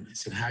time. I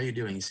said, "How are you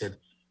doing?" He said,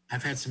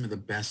 "I've had some of the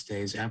best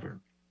days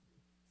ever."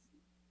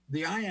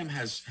 The IM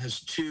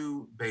has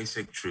two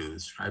basic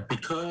truths, right?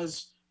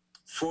 Because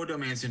 4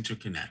 domains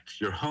interconnect: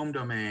 your home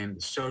domain,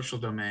 the social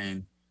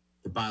domain,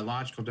 the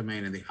biological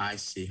domain, and the I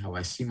see, how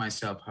I see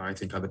myself, how I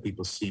think other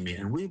people see me.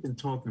 And we've been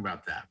talking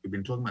about that. We've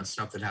been talking about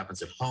stuff that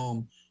happens at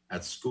home,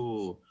 at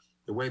school,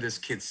 the way this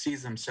kid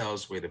sees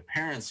themselves, the way the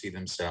parents see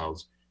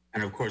themselves,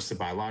 and of course, the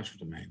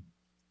biological domain.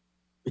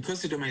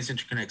 Because the domains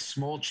interconnect,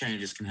 small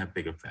changes can have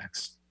big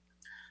effects.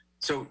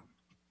 So,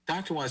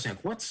 Dr.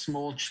 Wozniak, what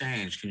small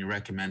change can you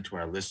recommend to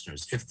our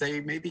listeners if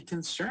they may be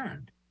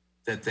concerned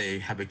that they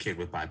have a kid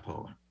with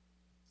bipolar?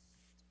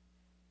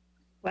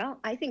 Well,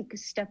 I think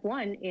step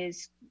one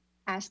is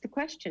ask the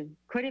question,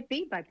 could it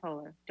be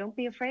bipolar? Don't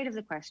be afraid of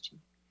the question.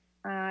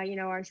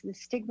 The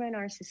stigma in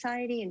our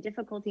society and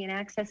difficulty in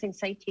accessing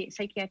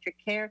psychiatric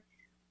care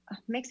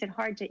makes it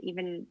hard to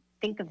even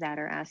think of that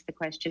or ask the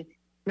question,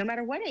 no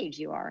matter what age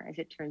you are, as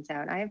it turns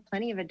out. I have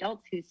plenty of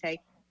adults who say,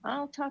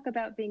 I'll talk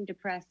about being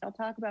depressed, I'll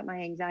talk about my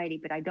anxiety,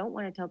 but I don't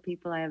want to tell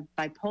people I have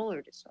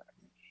bipolar disorder.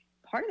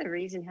 Part of the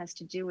reason has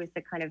to do with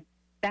the kind of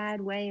bad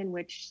way in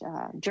which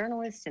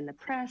journalists and the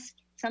press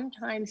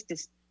sometimes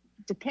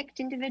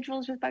depict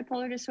individuals with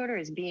bipolar disorder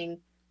as being,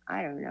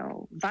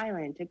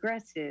 violent,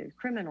 aggressive,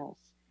 criminals.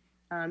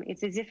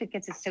 It's as if it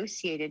gets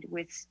associated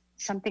with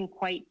something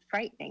quite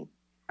frightening.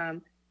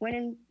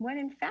 When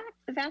in fact,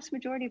 the vast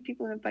majority of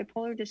people who have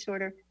bipolar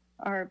disorder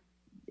are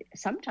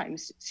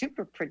sometimes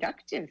super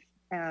productive,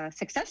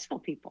 successful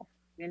people.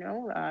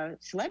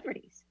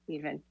 Celebrities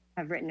even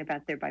have written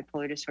about their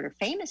bipolar disorder.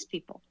 Famous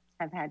people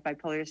have had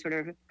bipolar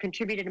disorder,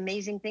 contributed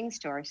amazing things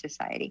to our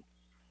society.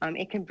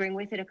 It can bring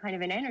with it a kind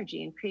of an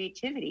energy and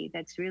creativity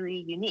that's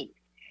really unique.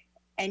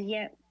 And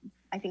yet,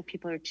 I think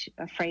people are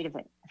afraid of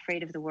it,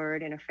 afraid of the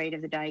word and afraid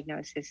of the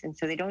diagnosis. And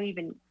so they don't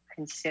even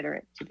consider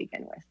it to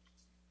begin with.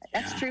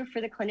 That's true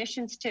for the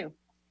clinicians too.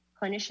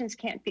 Clinicians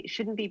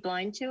shouldn't be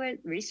blind to it.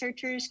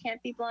 Researchers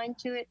can't be blind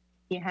to it.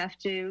 You have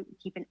to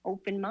keep an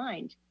open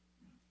mind.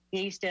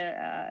 You used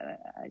to,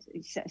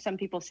 some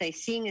people say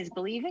seeing is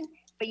believing,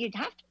 but you'd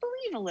have to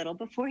believe a little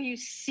before you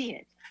see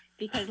it.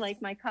 Because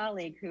like my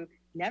colleague who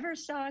never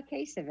saw a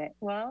case of it,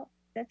 well,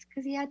 that's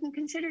because he hadn't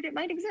considered it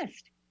might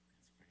exist.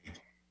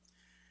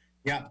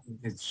 Yeah,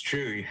 it's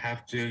true. You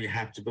have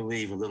to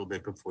believe a little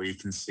bit before you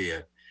can see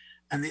it.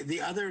 And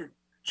the other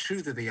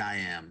truth of the I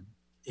am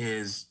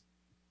is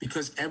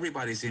because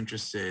everybody's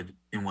interested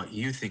in what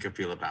you think or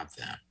feel about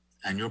them,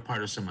 and you're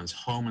part of someone's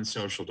home and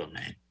social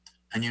domain,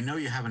 and you know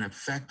you have an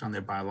effect on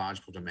their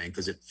biological domain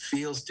because it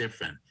feels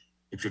different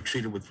if you're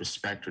treated with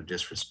respect or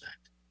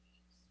disrespect.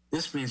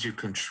 This means you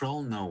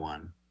control no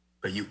one,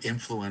 but you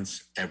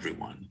influence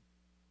everyone.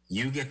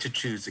 You get to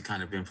choose the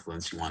kind of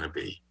influence you want to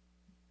be.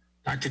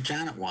 Dr.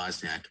 Janet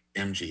Wozniak,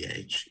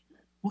 MGH,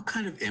 what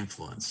kind of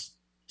influence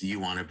do you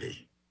want to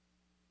be?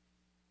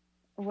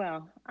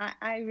 Well,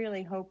 I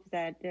really hope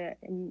that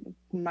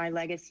my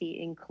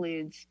legacy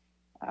includes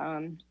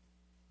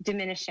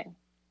diminishing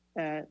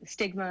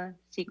stigma,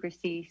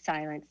 secrecy,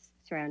 silence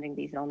surrounding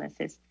these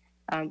illnesses.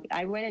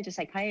 I went into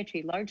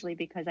psychiatry largely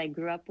because I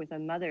grew up with a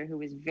mother who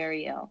was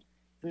very ill.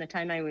 From the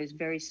time I was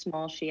very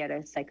small, she had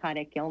a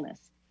psychotic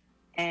illness.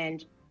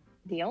 And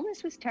the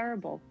illness was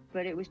terrible,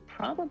 but it was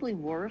probably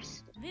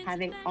worse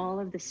having all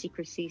of the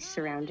secrecy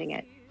surrounding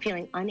it,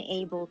 feeling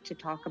unable to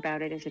talk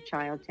about it as a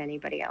child to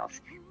anybody else,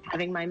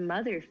 having my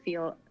mother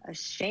feel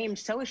ashamed,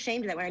 so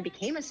ashamed that when I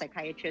became a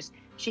psychiatrist,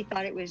 she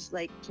thought it was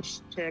like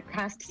to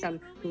cast some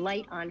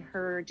light on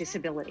her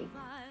disability.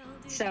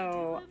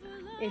 So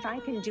if I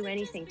can do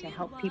anything to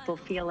help people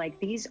feel like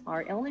these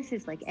are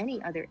illnesses like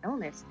any other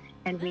illness,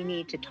 and we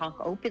need to talk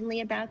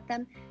openly about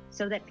them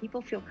so that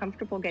people feel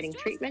comfortable getting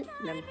treatment,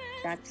 then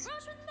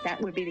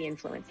that would be the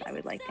influence I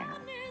would like to have.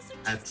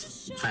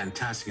 That's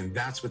fantastic. And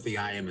that's what the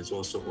I am is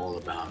also all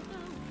about.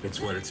 It's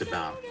what it's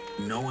about.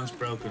 No one's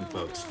broken,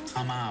 folks.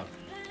 Come out,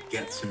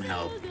 get some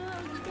help.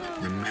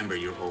 Remember,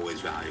 you're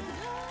always valuable.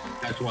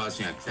 Dr.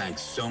 Wozniak,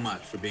 thanks so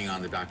much for being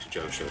on the Dr.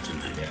 Joe Show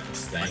tonight.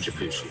 Yes, much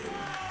appreciated.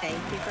 Thank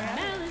you for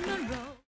having me.